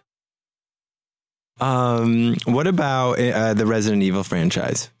 What about the Resident Evil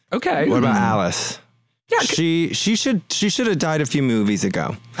franchise? Okay. What about Alice? Yeah, she should have died a few movies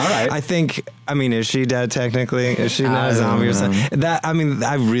ago. All right. I think. I mean, is she dead technically? Is she not a zombie or something?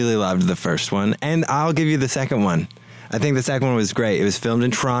 I really loved the first one, and I'll give you the second one. I think the second one was great. It was filmed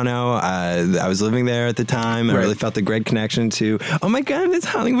in Toronto. I was living there at the time. I really felt a great connection to, oh my God, this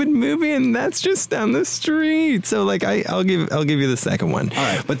Hollywood movie, and that's just down the street. So like, I'll give you the second one. All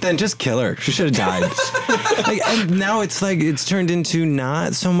right. But then just kill her. She should have died. And now it's like it's turned into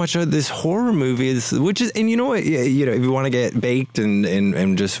not so much of this horror movie, which is, and you know what, if you want to get baked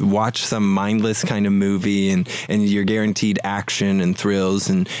and just watch some mindless kind of movie and you're guaranteed action and thrills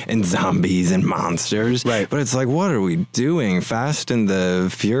and zombies and monsters. Right. But it's like, what are we doing? Fast and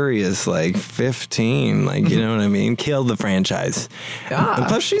the Furious, like 15, like, you know what I mean? Kill the franchise. And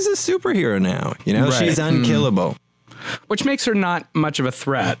plus she's a superhero now, she's unkillable. Which makes her not much of a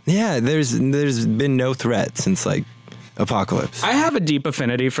threat. Yeah, there's been no threat since like Apocalypse. I have a deep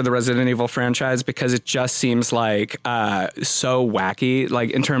affinity for the Resident Evil franchise because it just seems like so wacky, like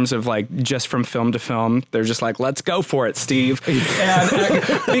in terms of like just from film to film. They're just like, let's go for it, Steve. And,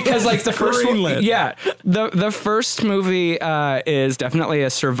 because like the first one, the first movie is definitely a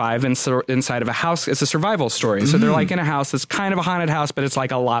survive inside of a house. It's a survival story. So they're like in a house that's kind of a haunted house, but it's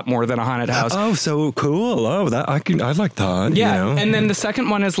like a lot more than a haunted house. Oh, so cool. Oh, I like that. Yeah. And then the second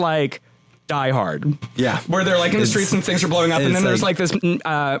one is like Die Hard. Yeah. Where they're like in the streets and things are blowing up, and then there's like this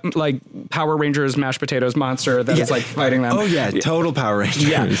like Power Rangers mashed potatoes monster that is like fighting them. Oh yeah, total Power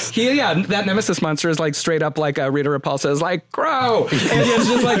Rangers. Yeah. That Nemesis monster is like straight up like Rita Repulsa is like, grow! And it's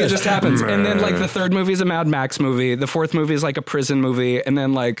just like, it just happens. And then like the third movie is a Mad Max movie. The fourth movie is like a prison movie. And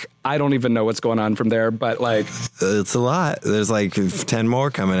then like, I don't even know what's going on from there, but like. It's a lot. There's like 10 more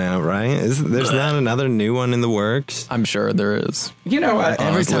coming out, right? There's not another new one in the works? I'm sure there is. You know,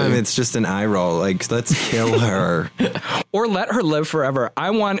 every time it's just an eye roll. Like, let's kill her. Or let her live forever. I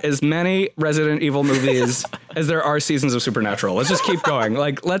want as many Resident Evil movies as there are seasons of Supernatural. Let's just keep going.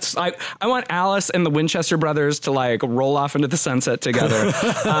 Like, I want Alice and the Winchester brothers to like roll off into the sunset together.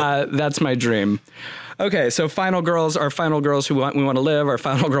 That's my dream. Okay, so final girls are final girls who we want to live, are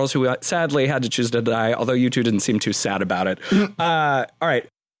final girls who sadly had to choose to die, although you two didn't seem too sad about it. All right.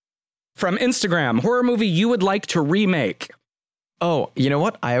 From Instagram, horror movie you would like to remake. Oh, you know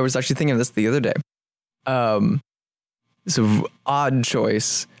what? I was actually thinking of this the other day. It's an odd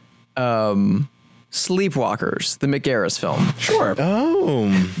choice. Sleepwalkers, the Mick Garris film. Sure.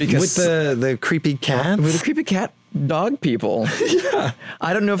 Oh, because with the creepy cats? With the creepy cat dog people. Yeah.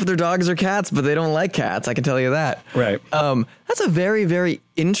 I don't know if they're dogs or cats, but they don't like cats. I can tell you that. Right. That's a very, very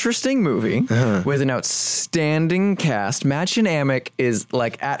interesting movie with an outstanding cast. Mädchen Amick is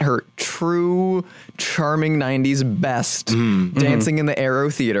like at her true charming 90s best, dancing in the Arrow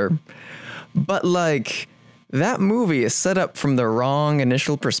Theater. But like that movie is set up from the wrong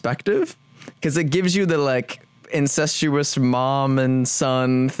initial perspective because it gives you the like incestuous mom and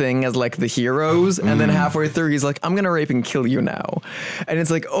son thing as like the heroes, and then halfway through he's like, I'm gonna rape and kill you now, and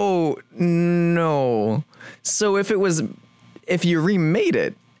it's like, oh no. So if you remade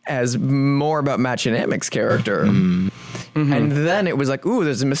it as more about Mädchen Amick's character, And then it was like, ooh,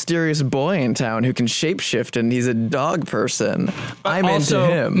 there's a mysterious boy in town who can shapeshift and he's a dog person. I'm also,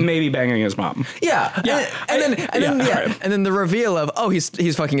 into him. maybe banging his mom. Yeah. And then the reveal of, oh, he's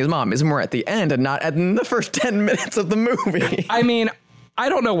fucking his mom is more at the end and not in the first 10 minutes of the movie. I mean, I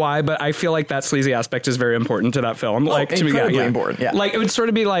don't know why, but I feel like that sleazy aspect is very important to that film. Like, to me, incredibly important, yeah. Like, it would sort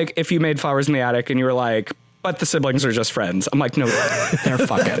of be like if you made Flowers in the Attic and you were like, but the siblings are just friends. I'm like, no, they're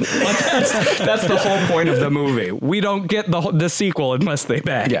fucking. Like, that's the whole point of the movie. We don't get the sequel unless they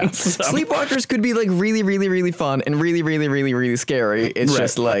bang. Yeah. So. Sleepwalkers could be like really, really, really fun and really, really, really, really scary. It's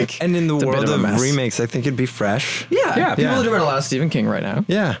just like, And in the it's a bit world of a of mess. remakes, I think it'd be fresh. Yeah. People Yeah. are doing a lot of Stephen King right now.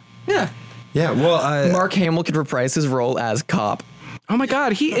 Yeah. Yeah. Yeah. Well, Mark Hamill could reprise his role as cop. Oh my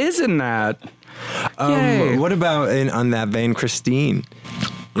God, he is in that. Yay. what about on that vein, Christine?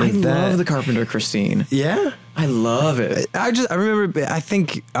 I Is that- love the Carpenter Christine. Yeah. I love it. I remember, I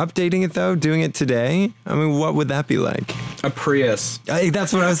think updating it though, doing it today. I mean, what would that be like? A Prius.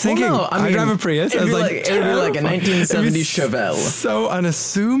 That's what I was thinking. Well, no, I mean, drive a Prius. I it'd was be like, like- it'd be like a terrifying. 1970s It'd be Chevelle. So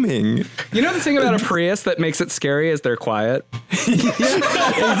unassuming. You know the thing about a Prius that makes it scary is they're quiet.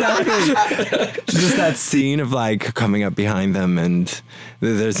 Exactly. Just that scene of like coming up behind them and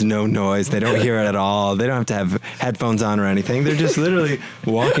there's no noise. They don't hear it at all. They don't have to have headphones on or anything. They're just literally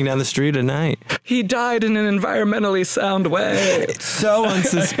walking down the street at night. He died in an environmentally sound way. So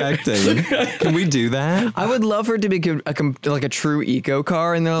unsuspecting. Can we do that? I would love her to be like a true eco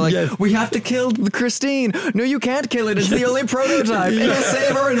car, and they're like, Yes. we have to kill the Christine. No, you can't kill it. It's the only prototype. It'll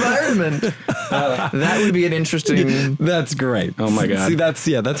save our environment. That would be an interesting. That's great. Oh my God.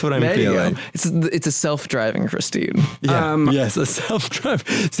 See, that's what I'm There you feeling. go. It's a self-driving Christine. Yeah. Yes, a self-drive.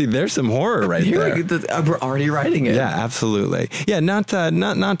 See, there's some horror right there. We're already writing it. Yeah, absolutely. Yeah, not to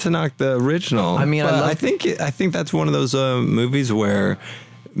knock the original. I mean, I think that's one of those movies where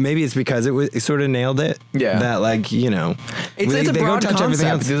maybe it's because it sort of nailed it. Yeah. That like, It's a broad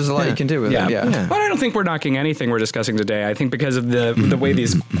concept. There's a lot you can do with it. Yeah. But I don't think we're knocking anything we're discussing today. I think because of the way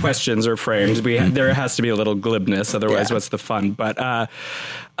these questions are framed, there has to be a little glibness. Otherwise, Yeah. what's the fun? But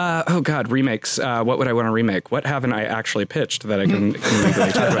oh God, remakes. What would I want to remake? What haven't I actually pitched that I can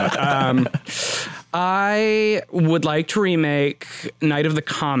legally talk about? I would like to remake Night of the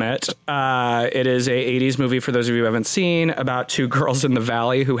Comet. It is a 80s movie, for those of you who haven't seen, about two girls in the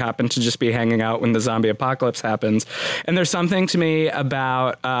valley who happen to just be hanging out when the zombie apocalypse happens. And there's something to me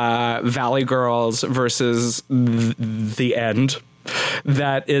about Valley Girls versus the end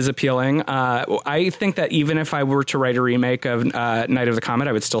that is appealing. I think that even if I were to write a remake of Night of the Comet,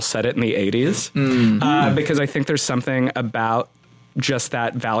 I would still set it in the 80s because I think there's something about just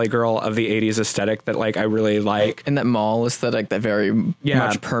that Valley Girl of the 80s aesthetic that like I really like. And that mall aesthetic that very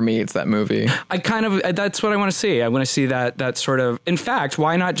much permeates that movie. That's what I want to see. I want to see that sort of, in fact,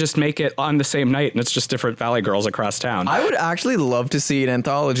 why not just make it on the same night and it's just different Valley Girls across town? I would actually love to see an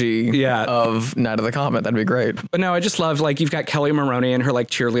anthology of Night of the Comet. That'd be great. But no, I just love, like, you've got Kelly Maroney in her like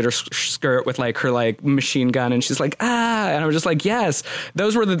cheerleader skirt with like her like machine gun and she's like, and I'm just like, yes,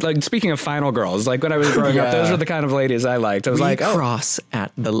 those were the, like, speaking of final girls, like when I was growing up, those were the kind of ladies I liked. I was like, cross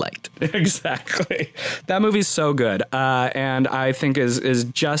at the light. Exactly. That movie's so good. And I think is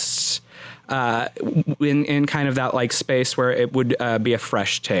just in kind of that like space where it would be a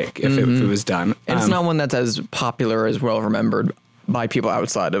fresh take if it was done. And it's not one that's as popular as well remembered by people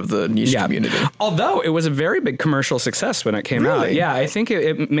outside of the niche community. Although it was a very big commercial success when it came out. Yeah, I think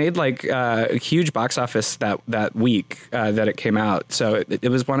it made like a huge box office that week that it came out. So it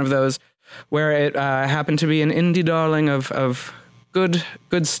was one of those where it happened to be an indie darling of good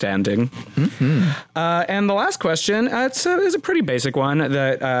standing. And the last question, is a pretty basic one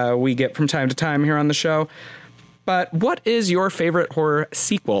that we get from time to time here on the show. But what is your favorite horror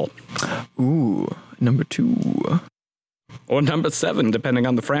sequel? Ooh, number 2. Or number 7, depending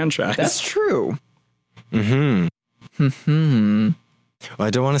on the franchise. That's true. Well, I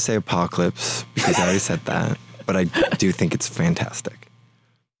don't want to say Apocalypse because I already said that, but I do think it's fantastic.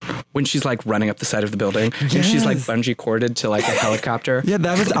 When she's like running up the side of the building and she's like bungee corded to like a helicopter. Yeah,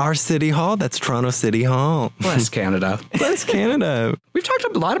 that was our city hall. That's Toronto City Hall. Bless Canada. Bless Canada. We've talked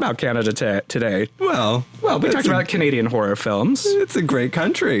a lot about Canada today. Well, we talked about Canadian horror films. It's a great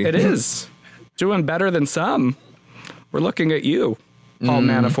country. It is. Doing better than some. We're looking at you, Paul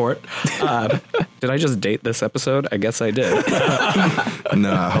Manafort. Did I just date this episode? I guess I did.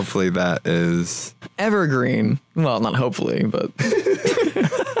 No, hopefully that is evergreen. Well, not hopefully, but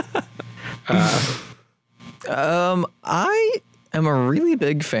I am a really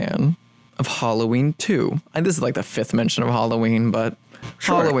big fan of Halloween 2. And this is like the 5th mention of Halloween, but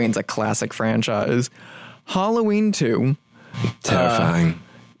Halloween's a classic franchise. Halloween 2. terrifying.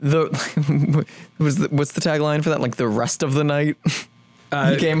 What's the tagline for that? Like the rest of the night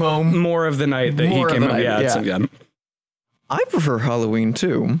he came home. More of the night that he came home. Yeah. I prefer Halloween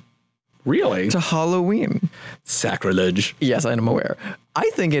 2 Really? to Halloween. Sacrilege. Yes, I am aware. I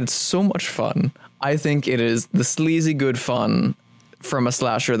think it's so much fun. I think it is the sleazy good fun from a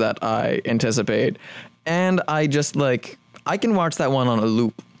slasher that I anticipate. And I just I can watch that one on a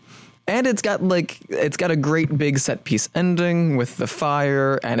loop. And it's got a great big set piece ending with the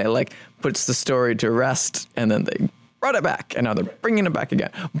fire, and it puts the story to rest, and then they brought it back, and now they're bringing it back again.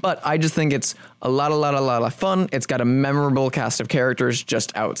 But I just think it's a lot of fun. It's got a memorable cast of characters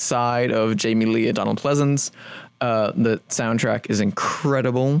just outside of Jamie Lee and Donald Pleasance. The soundtrack is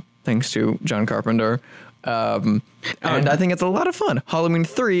incredible, thanks to John Carpenter. And I think it's a lot of fun. Halloween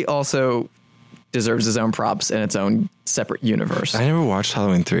 3 also deserves its own props in its own separate universe. I never watched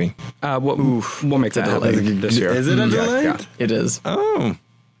Halloween 3. We'll make that happen this year. Is it a delay? Yeah. It is. Oh.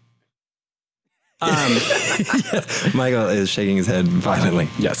 Michael is shaking his head violently.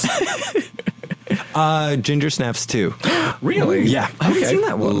 Yes. Ginger Snaps 2. Really? Yeah. I haven't seen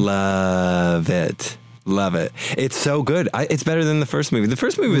that one. Love it. Love it. It's so good. It's better than the first movie. The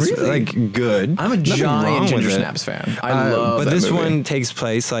first movie was good. I'm a Nothing giant wrong Ginger with it. Snaps fan. I love but that this movie. one takes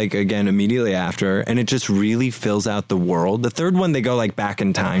place again immediately after, and it just really fills out the world. The third one they go back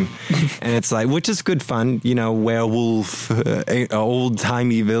in time, and it's which is good fun. Werewolf, old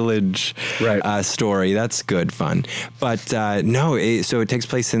timey village story. That's good fun. But no, so it takes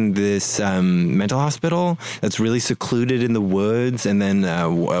place in this mental hospital that's really secluded in the woods, and then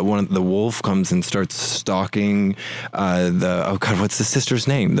the wolf comes and starts stalking what's the sister's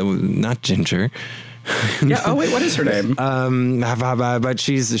name? Not Ginger. Yeah. Oh wait, what is her name? But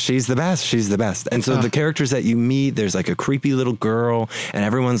she's the best. She's the best. And so the characters that you meet, there's a creepy little girl, and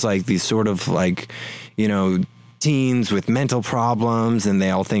everyone's these sort of teens with mental problems, and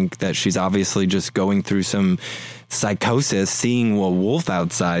they all think that she's obviously just going through some psychosis, seeing a wolf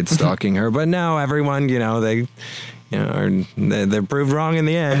outside stalking her. But no, everyone, they're proved wrong in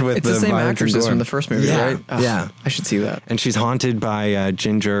the end with the same violence actresses and gore. from the first movie, right? Yeah. I should see that. And she's haunted by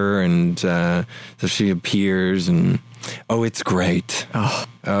Ginger, and so she appears, and it's great.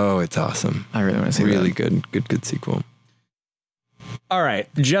 Oh, it's awesome. I really want to see that. Really good sequel. All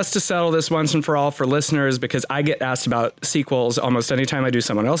right, just to settle this once and for all for listeners, because I get asked about sequels almost anytime I do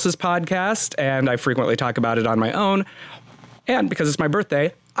someone else's podcast, and I frequently talk about it on my own. And because it's my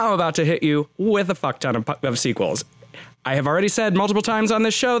birthday, I'm about to hit you with a fuck ton of sequels. I have already said multiple times on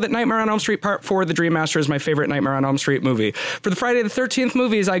this show that Nightmare on Elm Street Part 4, The Dream Master, is my favorite Nightmare on Elm Street movie. For the Friday the 13th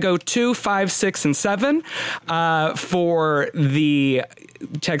movies, I go 2, 5, 6, and 7. For the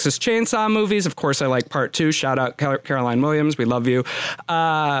Texas Chainsaw movies, of course, I like Part 2. Shout out Caroline Williams. We love you.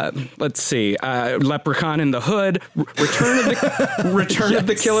 Let's see. Leprechaun in the Hood. Return of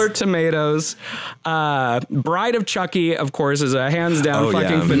the Killer Tomatoes. Bride of Chucky, of course, is a hands down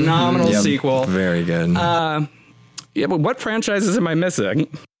phenomenal sequel. Very good. Yeah, but what franchises am I missing?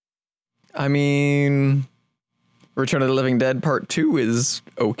 I mean, Return of the Living Dead Part 2 is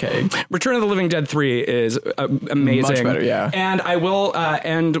okay. Return of the Living Dead 3 is amazing. Much better, yeah. And I will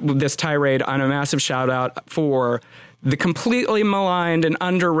end this tirade on a massive shout out for the completely maligned and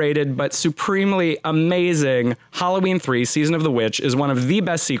underrated but supremely amazing Halloween 3 Season of the Witch is one of the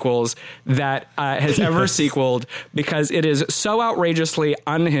best sequels that has ever sequeled, because it is so outrageously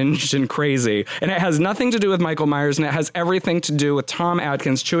unhinged and crazy. And it has nothing to do with Michael Myers, and it has everything to do with Tom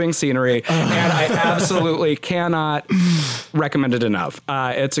Atkins chewing scenery. And I absolutely cannot recommend it enough.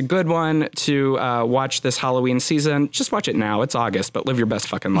 It's a good one to watch this Halloween season. Just watch it now. It's August, but live your best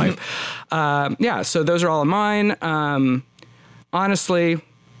fucking life. So those are all of mine. Honestly,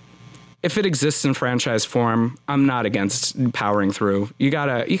 if it exists in franchise form, I'm not against powering through. You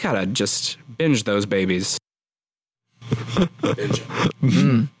gotta just binge those babies.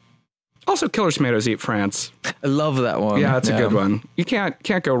 Also, Killer Tomatoes Eat France. I love that one. Yeah, it's a good one. You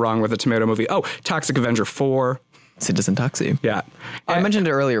can't go wrong with a tomato movie. Oh, Toxic Avenger 4. Citizen Toxie. Yeah. I mentioned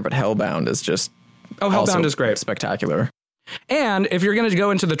it earlier, but Hellbound is just Hellbound is great. Spectacular. And if you're going to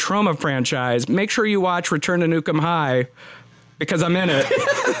go into the Troma franchise, make sure you watch Return to Nukem High, because I'm in it.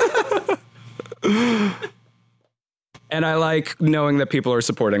 And I like knowing that people are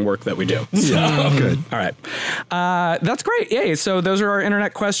supporting work that we do. So, Good. All right. That's great. Yay. So those are our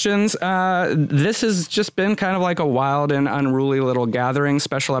internet questions. This has just been kind of like a wild and unruly little gathering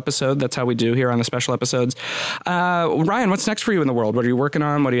special episode. That's how we do here on the special episodes. Ryan, what's next for you in the world? What are you working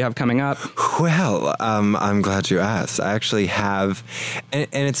on? What do you have coming up? Well, I'm glad you asked. I actually have, and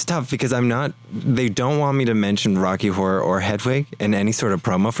it's tough because they don't want me to mention Rocky Horror or Hedwig in any sort of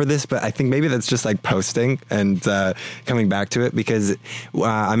promo for this, but I think maybe that's just like posting, and coming back to it because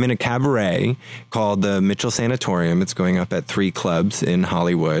I'm in a cabaret called the Mitchell Sanatorium. It's going up at 3 clubs in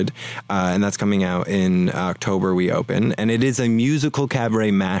Hollywood, and that's coming out in October. We open, and it is a musical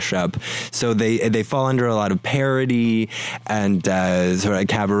cabaret mashup. So they fall under a lot of parody and sort of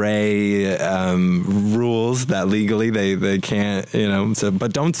cabaret rules that legally they can't, So,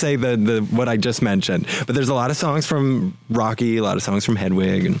 but don't say the what I just mentioned. But there's a lot of songs from Rocky, a lot of songs from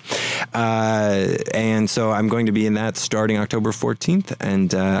Hedwig, and so I'm going to be in that starting October 14th,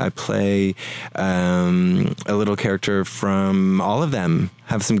 and I play a little character from all of them.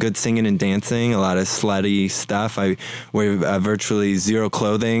 Have some good singing and dancing, a lot of slutty stuff. I wear virtually zero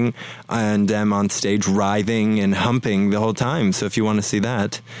clothing and am on stage writhing and humping the whole time. So if you want to see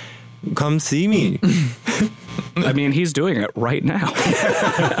that, come see me. I mean, he's doing it right now.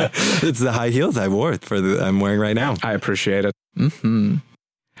 It's the high heels I'm wearing right now. I appreciate it. Mm-hmm.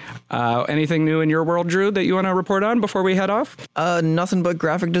 Anything new in your world, Drew, that you want to report on before we head off? Nothing but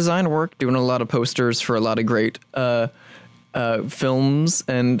graphic design work, doing a lot of posters for a lot of great films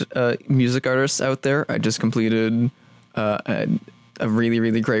and music artists out there. I just completed a really,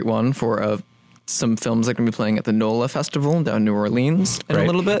 really great one for some films that are going to be playing at the NOLA Festival down in New Orleans in a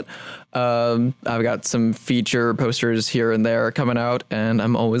little bit. I've got some feature posters here and there coming out, and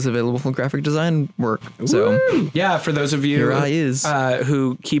I'm always available for graphic design work. So, yeah, for those of you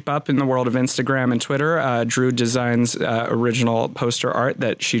who keep up in the world of Instagram and Twitter, Drew designs original poster art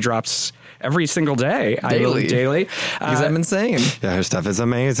that she drops every single day. Daily. Because I'm insane. Yeah, her stuff is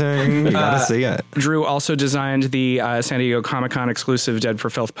amazing. You gotta see it. Drew also designed the San Diego Comic-Con exclusive Dead for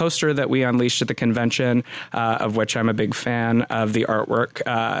Filth poster that we unleashed at the convention, of which I'm a big fan of the artwork.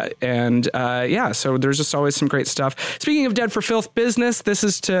 So there's just always some great stuff. Speaking of Dead for Filth business, this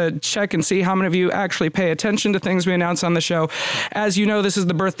is to check and see how many of you actually pay attention to things we announce on the show. As you know, this is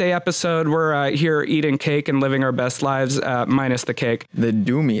the birthday episode. We're here eating cake and living our best lives, minus the cake. The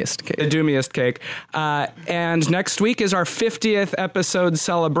doomiest cake. And next week is our 50th episode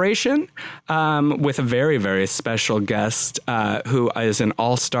celebration with a very, very special guest who is an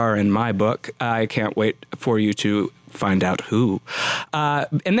all-star in my book. I can't wait for you to find out who.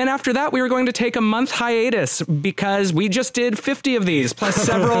 And then after that, we were going to take a month hiatus because we just did 50 of these, plus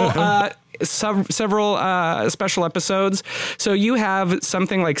several special episodes. So you have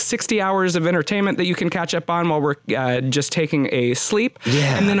something like 60 hours of entertainment that you can catch up on while we're just taking a sleep.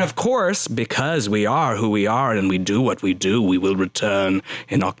 Yeah. And then, of course, because we are who we are and we do what we do, we will return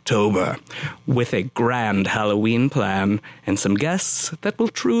in October with a grand Halloween plan and some guests that will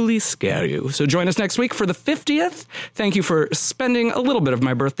truly scare you. So join us next week for the 50th. Thank you for spending a little bit of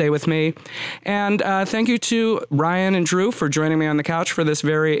my birthday with me. And thank you to Ryan and Drew for joining me on the couch for this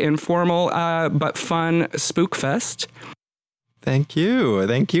very informal but fun Spook Fest. Thank you,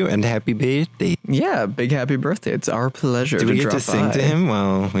 and happy birthday! Yeah, big happy birthday! It's our pleasure. Do we get to sing to him?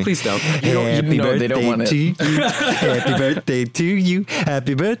 Well, please don't. Happy birthday they don't want to you. Happy birthday to you.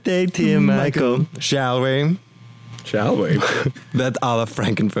 Happy birthday, dear Michael. Shall we? That's Olaf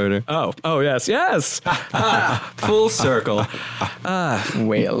Frankenfurter. Oh, yes. Full circle.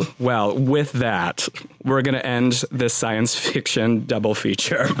 Well, with that, we're going to end this science fiction double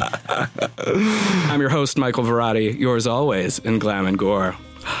feature. I'm your host, Michael Verratti, yours always in glam and gore.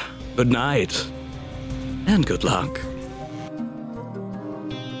 Good night, and good luck.